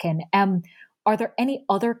undertaken. Are there any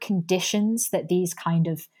other conditions that these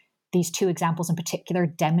two examples in particular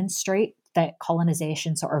demonstrate that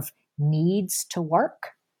colonization sort of needs to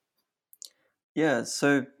work? Yeah,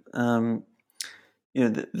 so I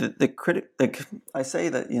say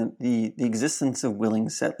that the existence of willing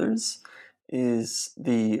settlers is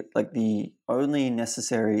the only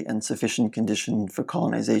necessary and sufficient condition for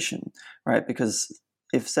colonization, right? Because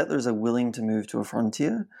if settlers are willing to move to a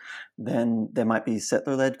frontier, then there might be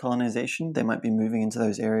settler-led colonization. They might be moving into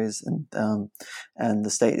those areas, and the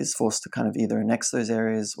state is forced to kind of either annex those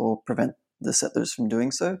areas or prevent the settlers from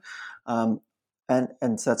doing so.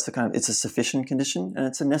 And so that's it's a sufficient condition, and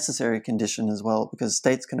it's a necessary condition as well, because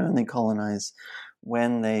states can only colonize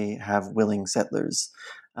when they have willing settlers.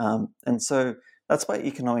 And so that's why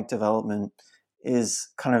economic development is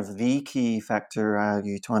kind of the key factor, I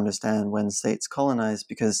argue, to understand when states colonize,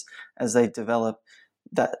 because as they develop,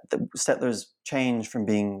 that the settlers change from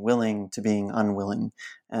being willing to being unwilling.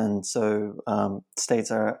 And so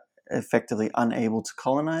states are effectively unable to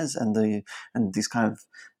colonize, and these kind of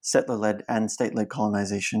settler-led and state-led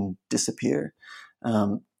colonization disappear.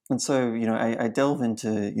 And so, I delve into,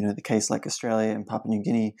 the case like Australia and Papua New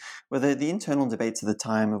Guinea, where the internal debates at the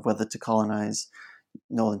time of whether to colonize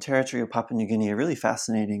Northern Territory or Papua New Guinea are really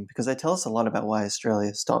fascinating, because they tell us a lot about why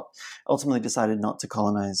Australia ultimately decided not to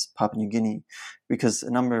colonize Papua New Guinea, because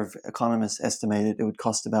a number of economists estimated it would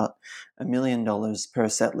cost about $1 million per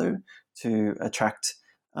settler to attract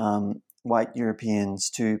white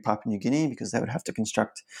Europeans to Papua New Guinea, because they would have to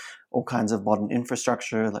construct all kinds of modern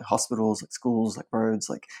infrastructure, like hospitals, like schools, like roads,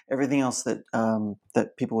 like everything else that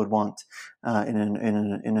that people would want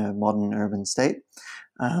in a modern urban state.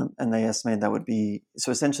 And they estimated that would be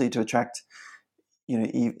so essentially to attract,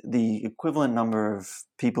 the equivalent number of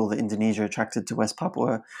people that Indonesia attracted to West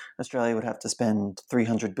Papua, Australia would have to spend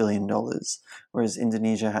 $300 billion, whereas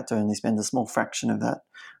Indonesia had to only spend a small fraction of that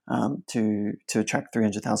to attract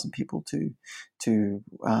 300,000 people to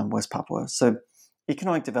West Papua. So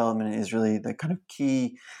economic development is really the kind of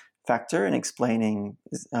key factor in explaining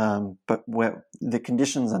but where the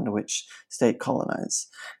conditions under which state colonize.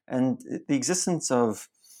 And the existence of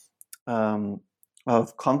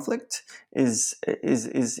conflict is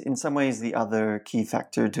in some ways the other key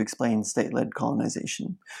factor to explain state-led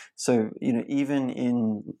colonization. So, even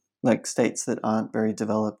in like states that aren't very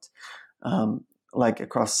developed, like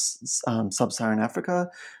across sub-Saharan Africa,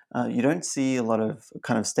 you don't see a lot of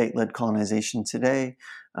kind of state-led colonization today,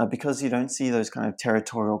 because you don't see those kind of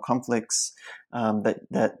territorial conflicts that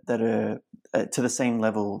are to the same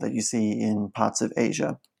level that you see in parts of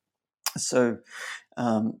Asia. So,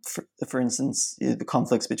 for instance, the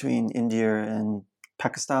conflicts between India and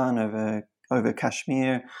Pakistan over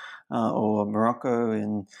Kashmir, or Morocco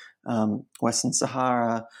in Western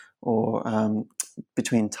Sahara, or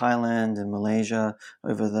between Thailand and Malaysia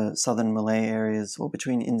over the southern Malay areas, or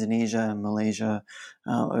between Indonesia and Malaysia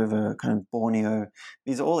over kind of Borneo.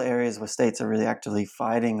 These are all areas where states are really actively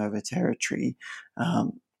fighting over territory.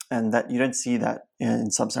 And that you don't see that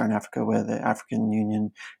in sub-Saharan Africa, where the African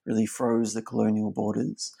Union really froze the colonial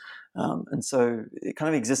borders. And so the kind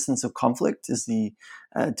of existence of conflict is the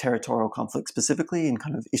territorial conflict specifically, and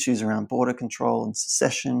kind of issues around border control and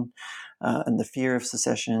secession, and the fear of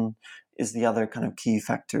secession is the other kind of key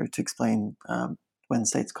factor to explain when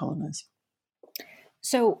states colonize.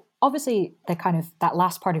 So obviously that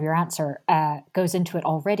last part of your answer goes into it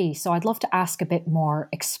already. So I'd love to ask a bit more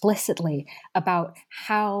explicitly about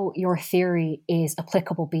how your theory is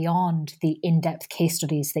applicable beyond the in-depth case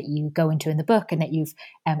studies that you go into in the book and that you've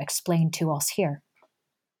explained to us here.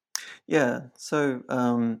 Yeah. So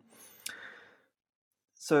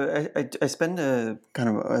So I spend a kind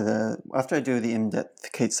of after I do the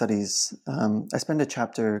in-depth case studies, I spend a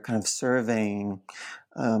chapter kind of surveying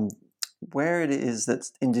where it is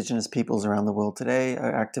that indigenous peoples around the world today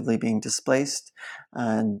are actively being displaced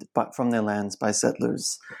but from their lands by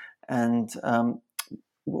settlers. And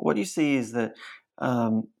what you see is that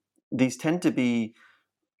these tend to be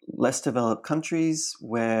less developed countries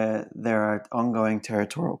where there are ongoing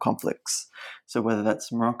territorial conflicts. So whether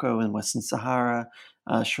that's Morocco in Western Sahara,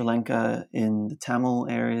 Sri Lanka in the Tamil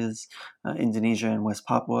areas, Indonesia in West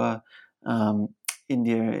Papua,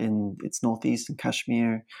 India in its northeast in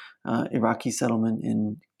Kashmir, Iraqi settlement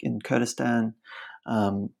in Kurdistan,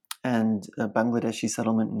 and a Bangladeshi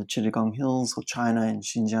settlement in the Chittagong Hills, or China in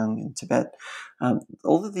Xinjiang in Tibet.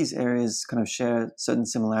 All of these areas kind of share certain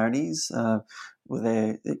similarities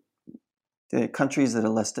where they're countries that are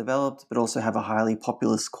less developed, but also have a highly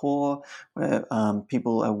populous core where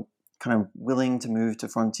people are kind of willing to move to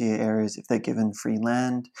frontier areas if they're given free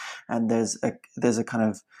land, and there's a kind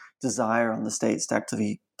of desire on the states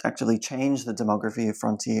to actually change the demography of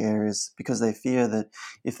frontier areas because they fear that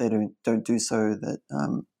if they don't do so, that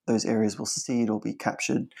those areas will secede or be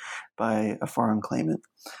captured by a foreign claimant.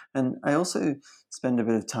 And I also spend a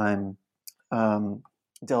bit of time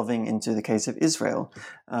delving into the case of Israel.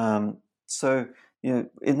 So,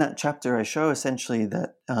 in that chapter, I show essentially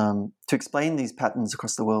that to explain these patterns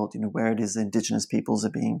across the world, where it is indigenous peoples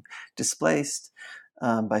are being displaced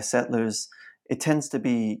by settlers, it tends to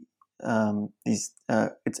be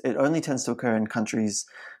it only tends to occur in countries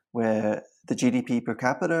where the GDP per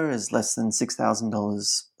capita is less than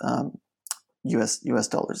 $6,000 US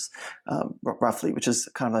dollars, roughly, which is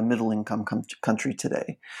kind of a middle income country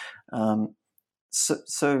today.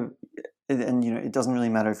 And it doesn't really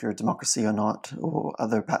matter if you're a democracy or not, or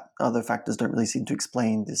other factors don't really seem to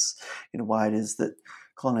explain this, why it is that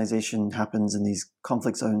colonization happens in these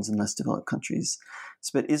conflict zones in less developed countries.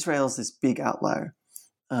 But Israel is this big outlier.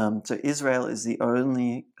 So Israel is the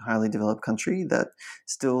only highly developed country that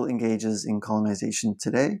still engages in colonization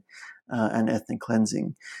today and ethnic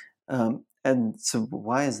cleansing. And so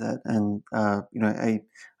why is that? And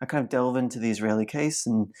I kind of delve into the Israeli case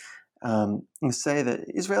and say that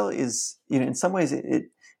Israel is, in some ways,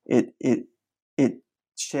 it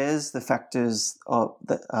shares the factors of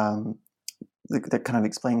that kind of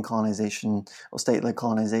explain colonization or state-led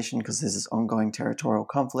colonization, because there's this ongoing territorial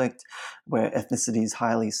conflict where ethnicity is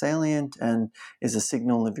highly salient and is a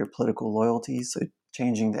signal of your political loyalty. So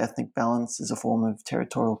changing the ethnic balance is a form of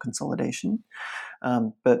territorial consolidation.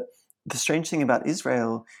 But the strange thing about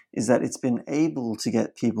Israel is that it's been able to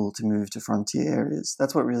get people to move to frontier areas.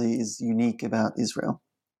 That's what really is unique about Israel.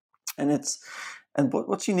 And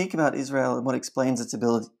what's unique about Israel and what explains its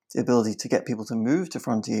ability to get people to move to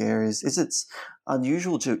frontier areas is its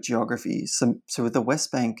unusual geography. So with the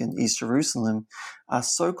West Bank and East Jerusalem are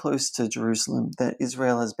so close to Jerusalem that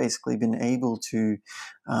Israel has basically been able to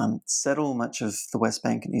settle much of the West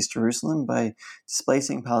Bank and East Jerusalem by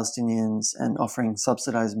displacing Palestinians and offering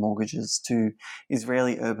subsidized mortgages to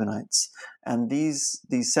Israeli urbanites. And these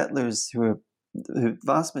settlers the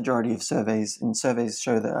vast majority of surveys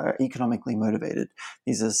show that are economically motivated.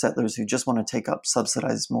 These are settlers who just want to take up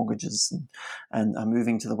subsidized mortgages and are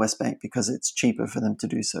moving to the West Bank because it's cheaper for them to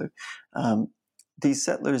do so. These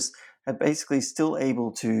settlers are basically still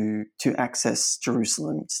able to access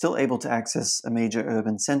Jerusalem, still able to access a major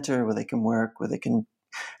urban center where they can work, where they can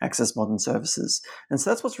access modern services. And so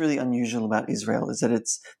that's what's really unusual about Israel, is that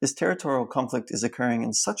this territorial conflict is occurring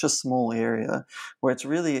in such a small area where it's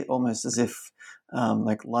really almost as if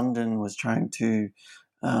like London was trying to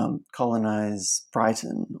colonize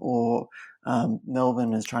Brighton, or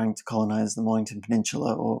Melbourne is trying to colonize the Mornington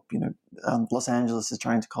Peninsula, or Los Angeles is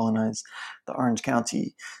trying to colonize the Orange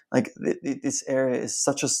County. Like this area is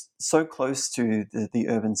so close to the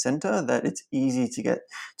urban center that it's easy to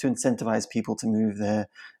incentivize people to move there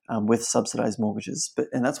with subsidized mortgages.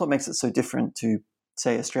 And that's what makes it so different to,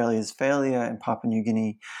 say, Australia's failure in Papua New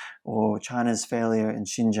Guinea, or China's failure in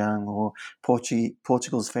Xinjiang, or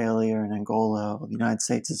Portugal's failure in Angola, or the United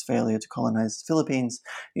States' failure to colonize the Philippines.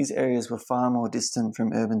 These areas were far more distant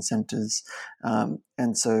from urban centers,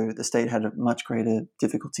 and so the state had a much greater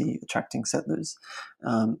difficulty attracting settlers.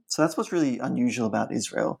 So that's what's really unusual about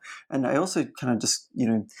Israel. And I also kind of just,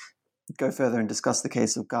 go further and discuss the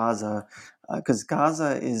case of Gaza, because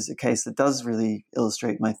Gaza is a case that does really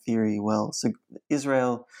illustrate my theory well. So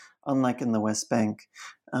Israel, unlike in the West Bank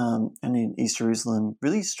and in East Jerusalem,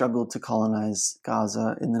 really struggled to colonize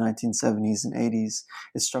Gaza in the 1970s and 80s.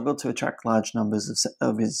 It struggled to attract large numbers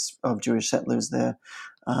of Jewish settlers there.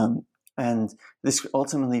 And this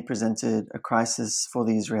ultimately presented a crisis for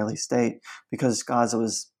the Israeli state because Gaza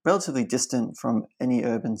was relatively distant from any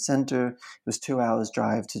urban center. It was 2 hours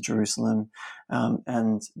drive to Jerusalem.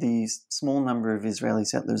 And the small number of Israeli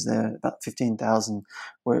settlers there, about 15,000,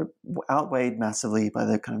 were outweighed massively by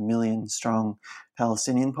the kind of million-strong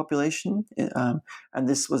Palestinian population. And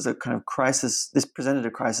this was a kind of crisis. This presented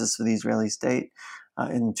a crisis for the Israeli state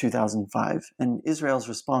in 2005. And Israel's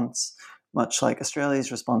response, much like Australia's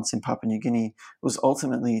response in Papua New Guinea, was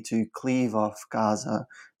ultimately to cleave off Gaza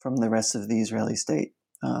from the rest of the Israeli state.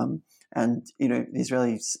 And, the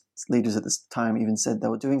Israeli leaders at this time even said they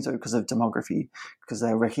were doing so because of demography, because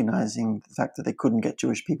they were recognizing the fact that they couldn't get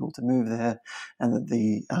Jewish people to move there and that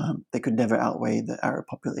they could never outweigh the Arab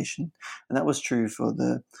population. And that was true for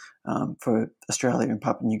for Australia and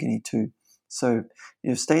Papua New Guinea too. So,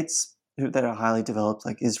 states that are highly developed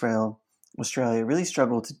like Israel, Australia really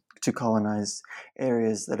struggle to colonize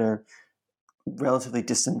areas that are relatively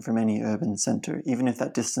distant from any urban center, even if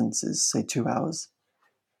that distance is, say, 2 hours.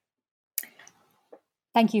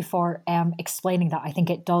 Thank you for explaining that. I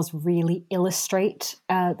think it does really illustrate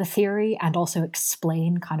the theory and also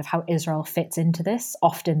explain kind of how Israel fits into this.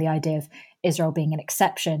 Often the idea of Israel being an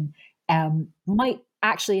exception might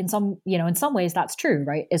actually, in some ways, that's true,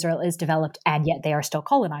 right? Israel is developed and yet they are still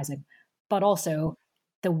colonizing. But also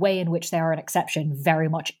the way in which they are an exception very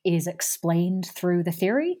much is explained through the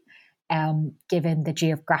theory, given the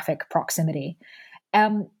geographic proximity.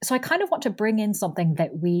 So I kind of want to bring in something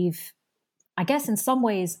that we've, I guess, in some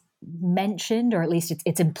ways mentioned, or at least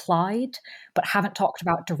it's implied, but haven't talked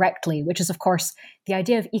about directly, which is, of course, the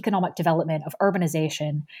idea of economic development, of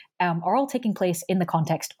urbanization, are all taking place in the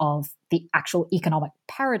context of the actual economic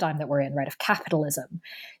paradigm that we're in, right, of capitalism.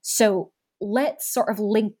 So let's sort of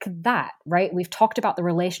link that, right? We've talked about the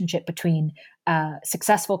relationship between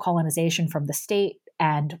successful colonization from the state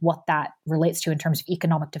and what that relates to in terms of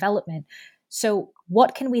economic development. So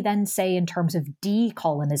what can we then say in terms of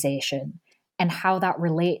decolonization and how that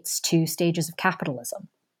relates to stages of capitalism?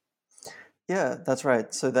 Yeah, that's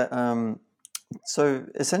right. So so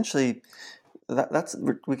essentially, that's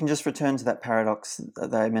we can just return to that paradox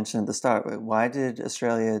that I mentioned at the start. Why did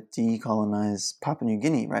Australia decolonize Papua New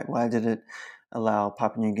Guinea? Right? Why did it allow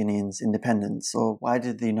Papua New Guineans independence, or why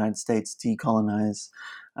did the United States decolonize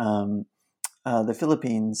the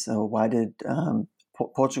Philippines? Or why did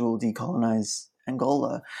Portugal decolonize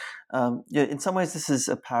Angola? In some ways, this is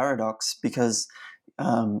a paradox because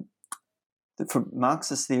for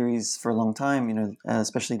Marxist theories for a long time,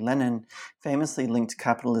 especially Lenin, famously linked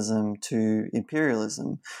capitalism to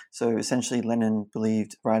imperialism. So essentially, Lenin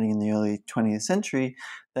believed, writing in the early 20th century,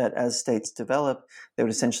 that as states develop, they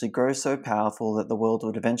would essentially grow so powerful that the world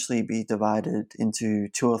would eventually be divided into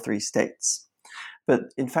 2 or 3 states.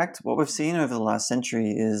 But in fact, what we've seen over the last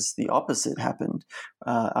century is the opposite happened.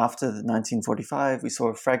 After 1945, we saw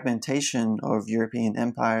a fragmentation of European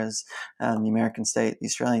empires, the American state, the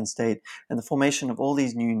Australian state, and the formation of all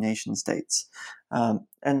these new nation states.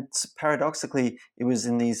 And paradoxically, it was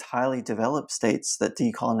in these highly developed states that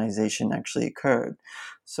decolonization actually occurred.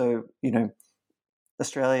 So,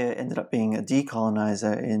 Australia ended up being a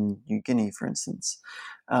decolonizer in New Guinea, for instance.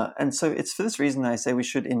 And so it's for this reason that I say we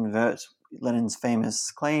should invert Lenin's famous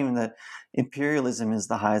claim that imperialism is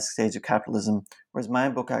the highest stage of capitalism, whereas my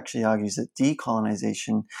book actually argues that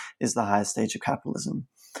decolonization is the highest stage of capitalism.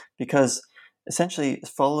 Because essentially,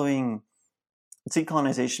 following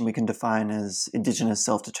decolonization, we can define as indigenous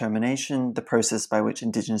self-determination, the process by which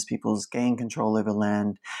indigenous peoples gain control over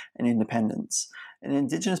land and independence. And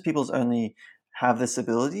indigenous peoples only have this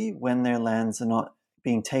ability when their lands are not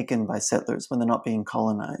being taken by settlers, when they're not being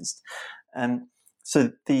colonized. And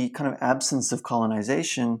so the kind of absence of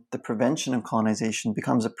colonization, the prevention of colonization,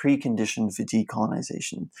 becomes a precondition for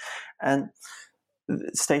decolonization. And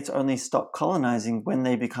states only stop colonizing when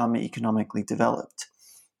they become economically developed.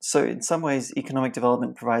 So in some ways, economic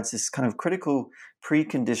development provides this kind of critical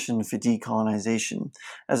precondition for decolonization,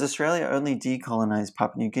 as Australia only decolonized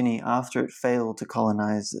Papua New Guinea after it failed to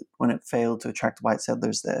colonize it, when it failed to attract white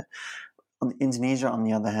settlers there. Indonesia, on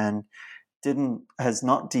the other hand, has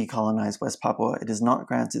not decolonized West Papua. It has not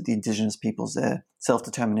granted the indigenous peoples there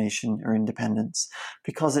self-determination or independence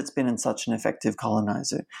because it's been such an effective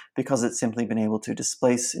colonizer, because it's simply been able to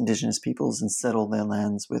displace indigenous peoples and settle their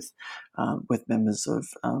lands with members of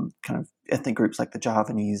kind of ethnic groups like the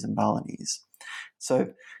Javanese and Balinese.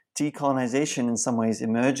 So decolonization in some ways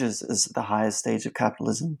emerges as the highest stage of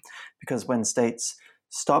capitalism because when states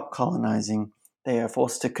stop colonizing, they are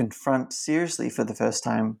forced to confront seriously for the first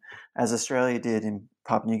time, as Australia did in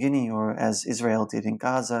Papua New Guinea or as Israel did in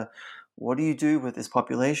Gaza, what do you do with this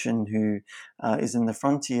population who is in the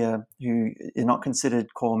frontier, who are not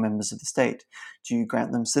considered core members of the state? Do you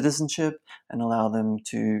grant them citizenship and allow them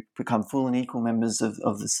to become full and equal members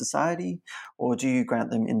of the society, or do you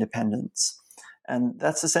grant them independence? And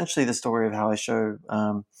that's essentially the story of how I show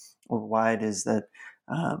or why it is that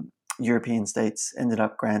European states ended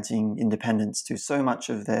up granting independence to so much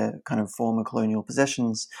of their kind of former colonial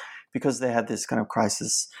possessions, because they had this kind of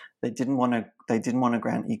crisis. They didn't want to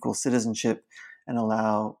grant equal citizenship and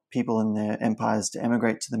allow people in their empires to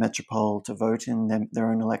emigrate to the metropole to vote in their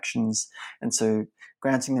own elections. And so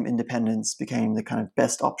granting them independence became the kind of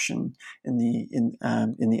best option in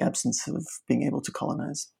the absence of being able to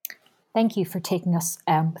colonize. Thank you for taking us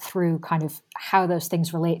through kind of how those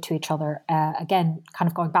things relate to each other. Again, kind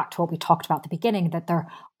of going back to what we talked about at the beginning, that there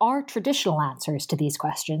are traditional answers to these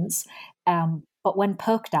questions, but when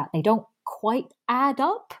poked at, they don't quite add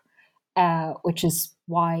up, which is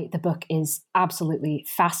why the book is absolutely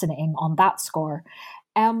fascinating on that score.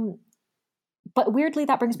 But weirdly,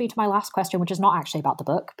 that brings me to my last question, which is not actually about the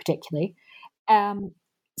book particularly.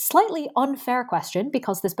 Slightly unfair question,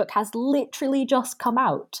 because this book has literally just come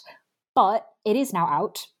out. But it is now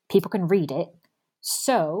out. People can read it.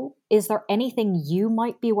 So is there anything you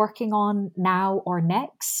might be working on now or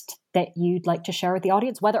next that you'd like to share with the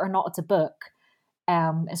audience, whether or not it's a book?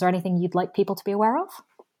 Is there anything you'd like people to be aware of?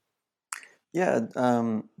 Yeah.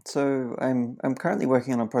 So I'm currently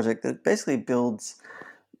working on a project that basically builds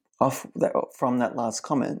off from that last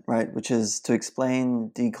comment, right, which is to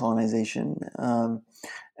explain decolonization.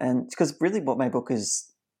 And because really what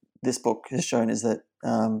this book has shown is that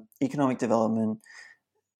economic development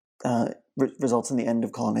results in the end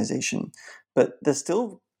of colonization. But there's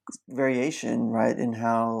still variation, right, in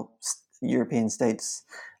how European states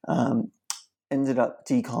ended up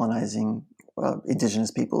decolonizing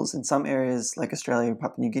indigenous peoples. In some areas, like Australia and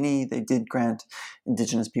Papua New Guinea, they did grant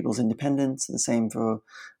indigenous peoples independence. The same for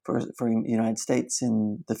the United States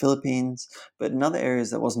in the Philippines. But in other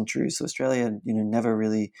areas, that wasn't true. So Australia, never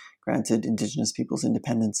really granted indigenous peoples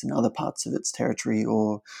independence in other parts of its territory,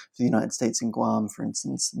 or the United States in Guam, for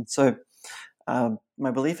instance. And so,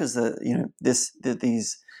 my belief is that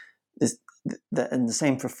and the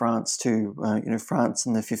same for France too. France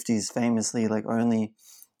in the 50s famously only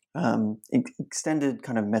extended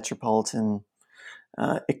kind of metropolitan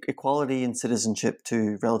equality and citizenship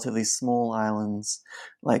to relatively small islands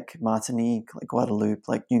like Martinique, like Guadeloupe,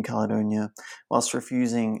 like New Caledonia, whilst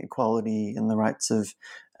refusing equality and the rights of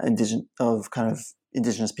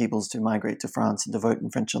indigenous peoples to migrate to France and to vote in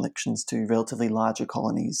French elections to relatively larger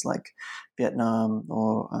colonies like Vietnam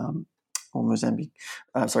or Mozambique.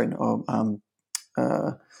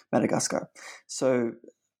 Madagascar. So,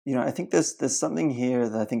 I think there's something here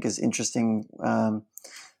that I think is interesting,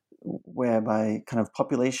 whereby kind of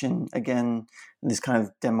population, again, this kind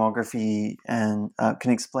of demography, and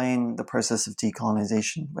can explain the process of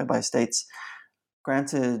decolonization, whereby states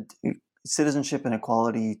granted citizenship and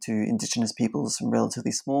equality to indigenous peoples from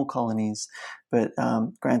relatively small colonies, but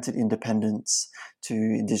granted independence to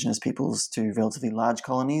indigenous peoples to relatively large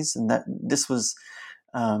colonies, and that this was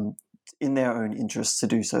in their own interests to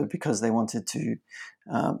do so, because they wanted to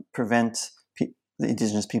prevent the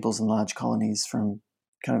indigenous peoples in large colonies from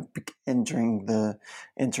kind of entering the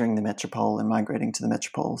metropole and migrating to the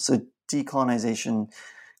metropole. So decolonization,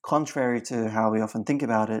 contrary to how we often think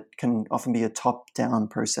about it, can often be a top-down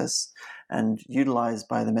process and utilized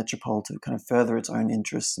by the metropole to kind of further its own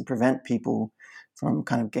interests and prevent people from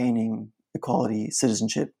kind of gaining equality,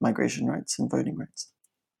 citizenship, migration rights, and voting rights.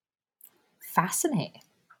 Fascinating.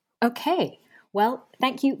 Okay. Well,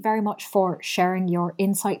 thank you very much for sharing your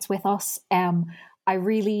insights with us. I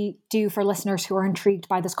really do, for listeners who are intrigued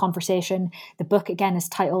by this conversation, the book again is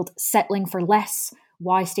titled Settling for Less: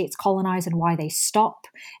 Why States Colonize and Why They Stop.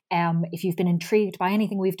 If you've been intrigued by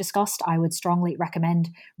anything we've discussed, I would strongly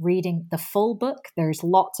recommend reading the full book. There's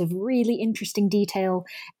lots of really interesting detail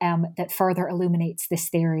that further illuminates this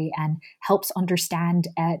theory and helps understand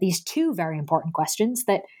these two very important questions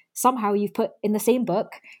that somehow you've put in the same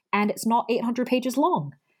book, and it's not 800 pages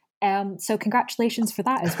long. So congratulations for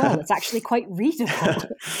that as well. It's actually quite readable.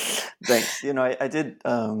 Thanks. I did,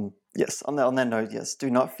 yes, on that note, yes,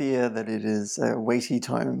 do not fear that it is a weighty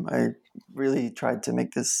tome. I really tried to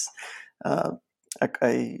make this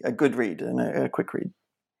a good read and a quick read.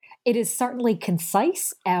 It is certainly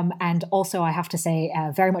concise, and also, I have to say,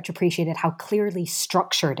 very much appreciated how clearly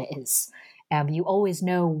structured it is. You always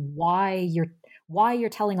know why why you're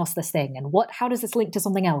telling us this thing and how does this link to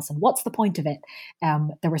something else and what's the point of it.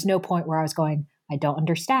 There was no point where I was going, I don't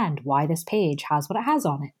understand why this page has what it has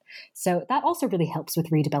on it. So that also really helps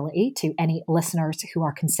with readability to any listeners who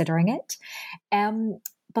are considering it.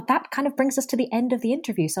 But that kind of brings us to the end of the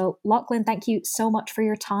interview. So Lachlan, thank you so much for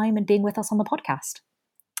your time and being with us on the podcast.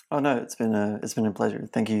 Oh no, it's been a pleasure.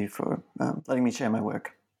 Thank you for letting me share my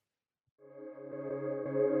work.